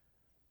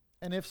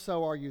 And if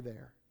so, are you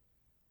there?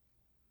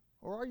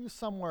 Or are you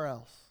somewhere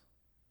else?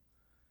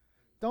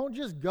 Don't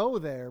just go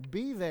there,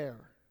 be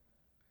there.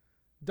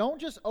 Don't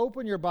just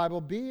open your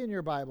Bible, be in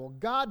your Bible.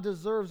 God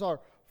deserves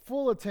our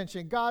full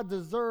attention. God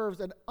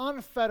deserves an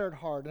unfettered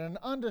heart and an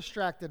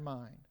undistracted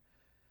mind.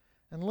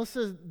 And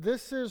listen,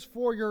 this is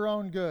for your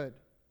own good.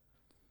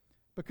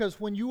 Because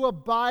when you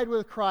abide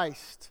with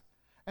Christ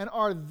and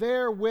are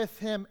there with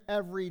Him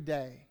every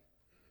day,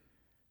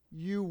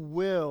 you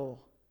will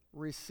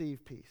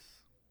receive peace.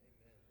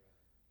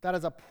 That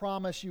is a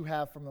promise you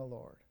have from the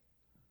Lord.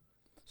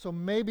 So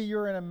maybe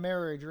you're in a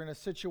marriage or in a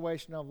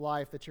situation of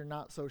life that you're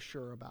not so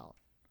sure about.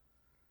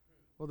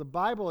 Well, the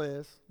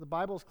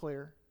Bible's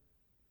clear.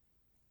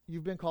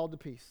 You've been called to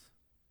peace.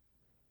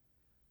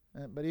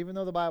 But even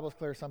though the Bible's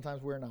clear,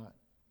 sometimes we're not.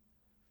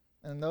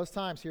 And in those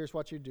times, here's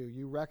what you do.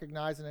 You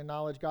recognize and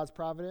acknowledge God's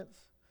providence.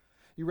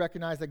 You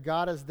recognize that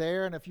God is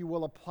there, and if you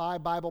will apply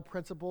Bible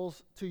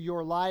principles to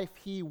your life,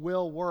 He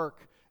will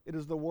work. It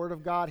is the Word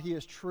of God. He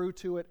is true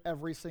to it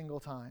every single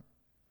time.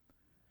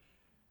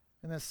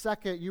 And then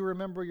second, you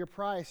remember your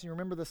price, and you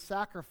remember the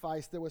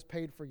sacrifice that was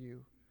paid for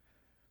you.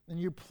 And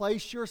you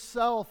place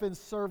yourself in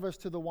service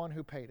to the one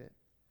who paid it.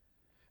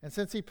 And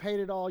since He paid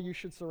it all, you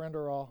should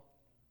surrender all.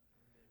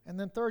 And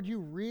then third, you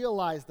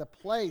realize the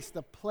place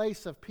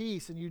of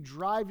peace, and you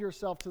drive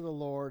yourself to the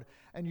Lord,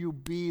 and you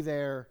be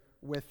there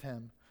with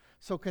him.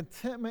 So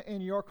contentment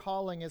in your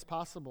calling is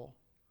possible,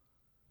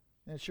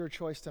 and it's your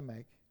choice to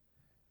make.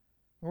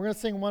 We're going to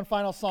sing one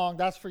final song.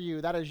 That's for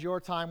you. That is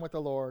your time with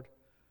the Lord.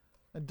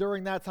 And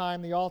during that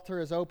time, the altar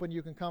is open.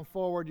 You can come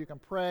forward. You can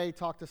pray,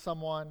 talk to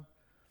someone.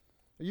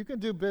 You can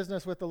do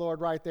business with the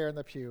Lord right there in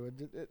the pew.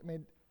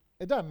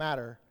 It doesn't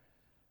matter.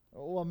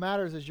 What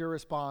matters is your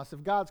response.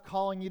 If God's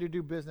calling you to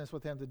do business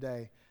with him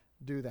today,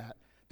 do that.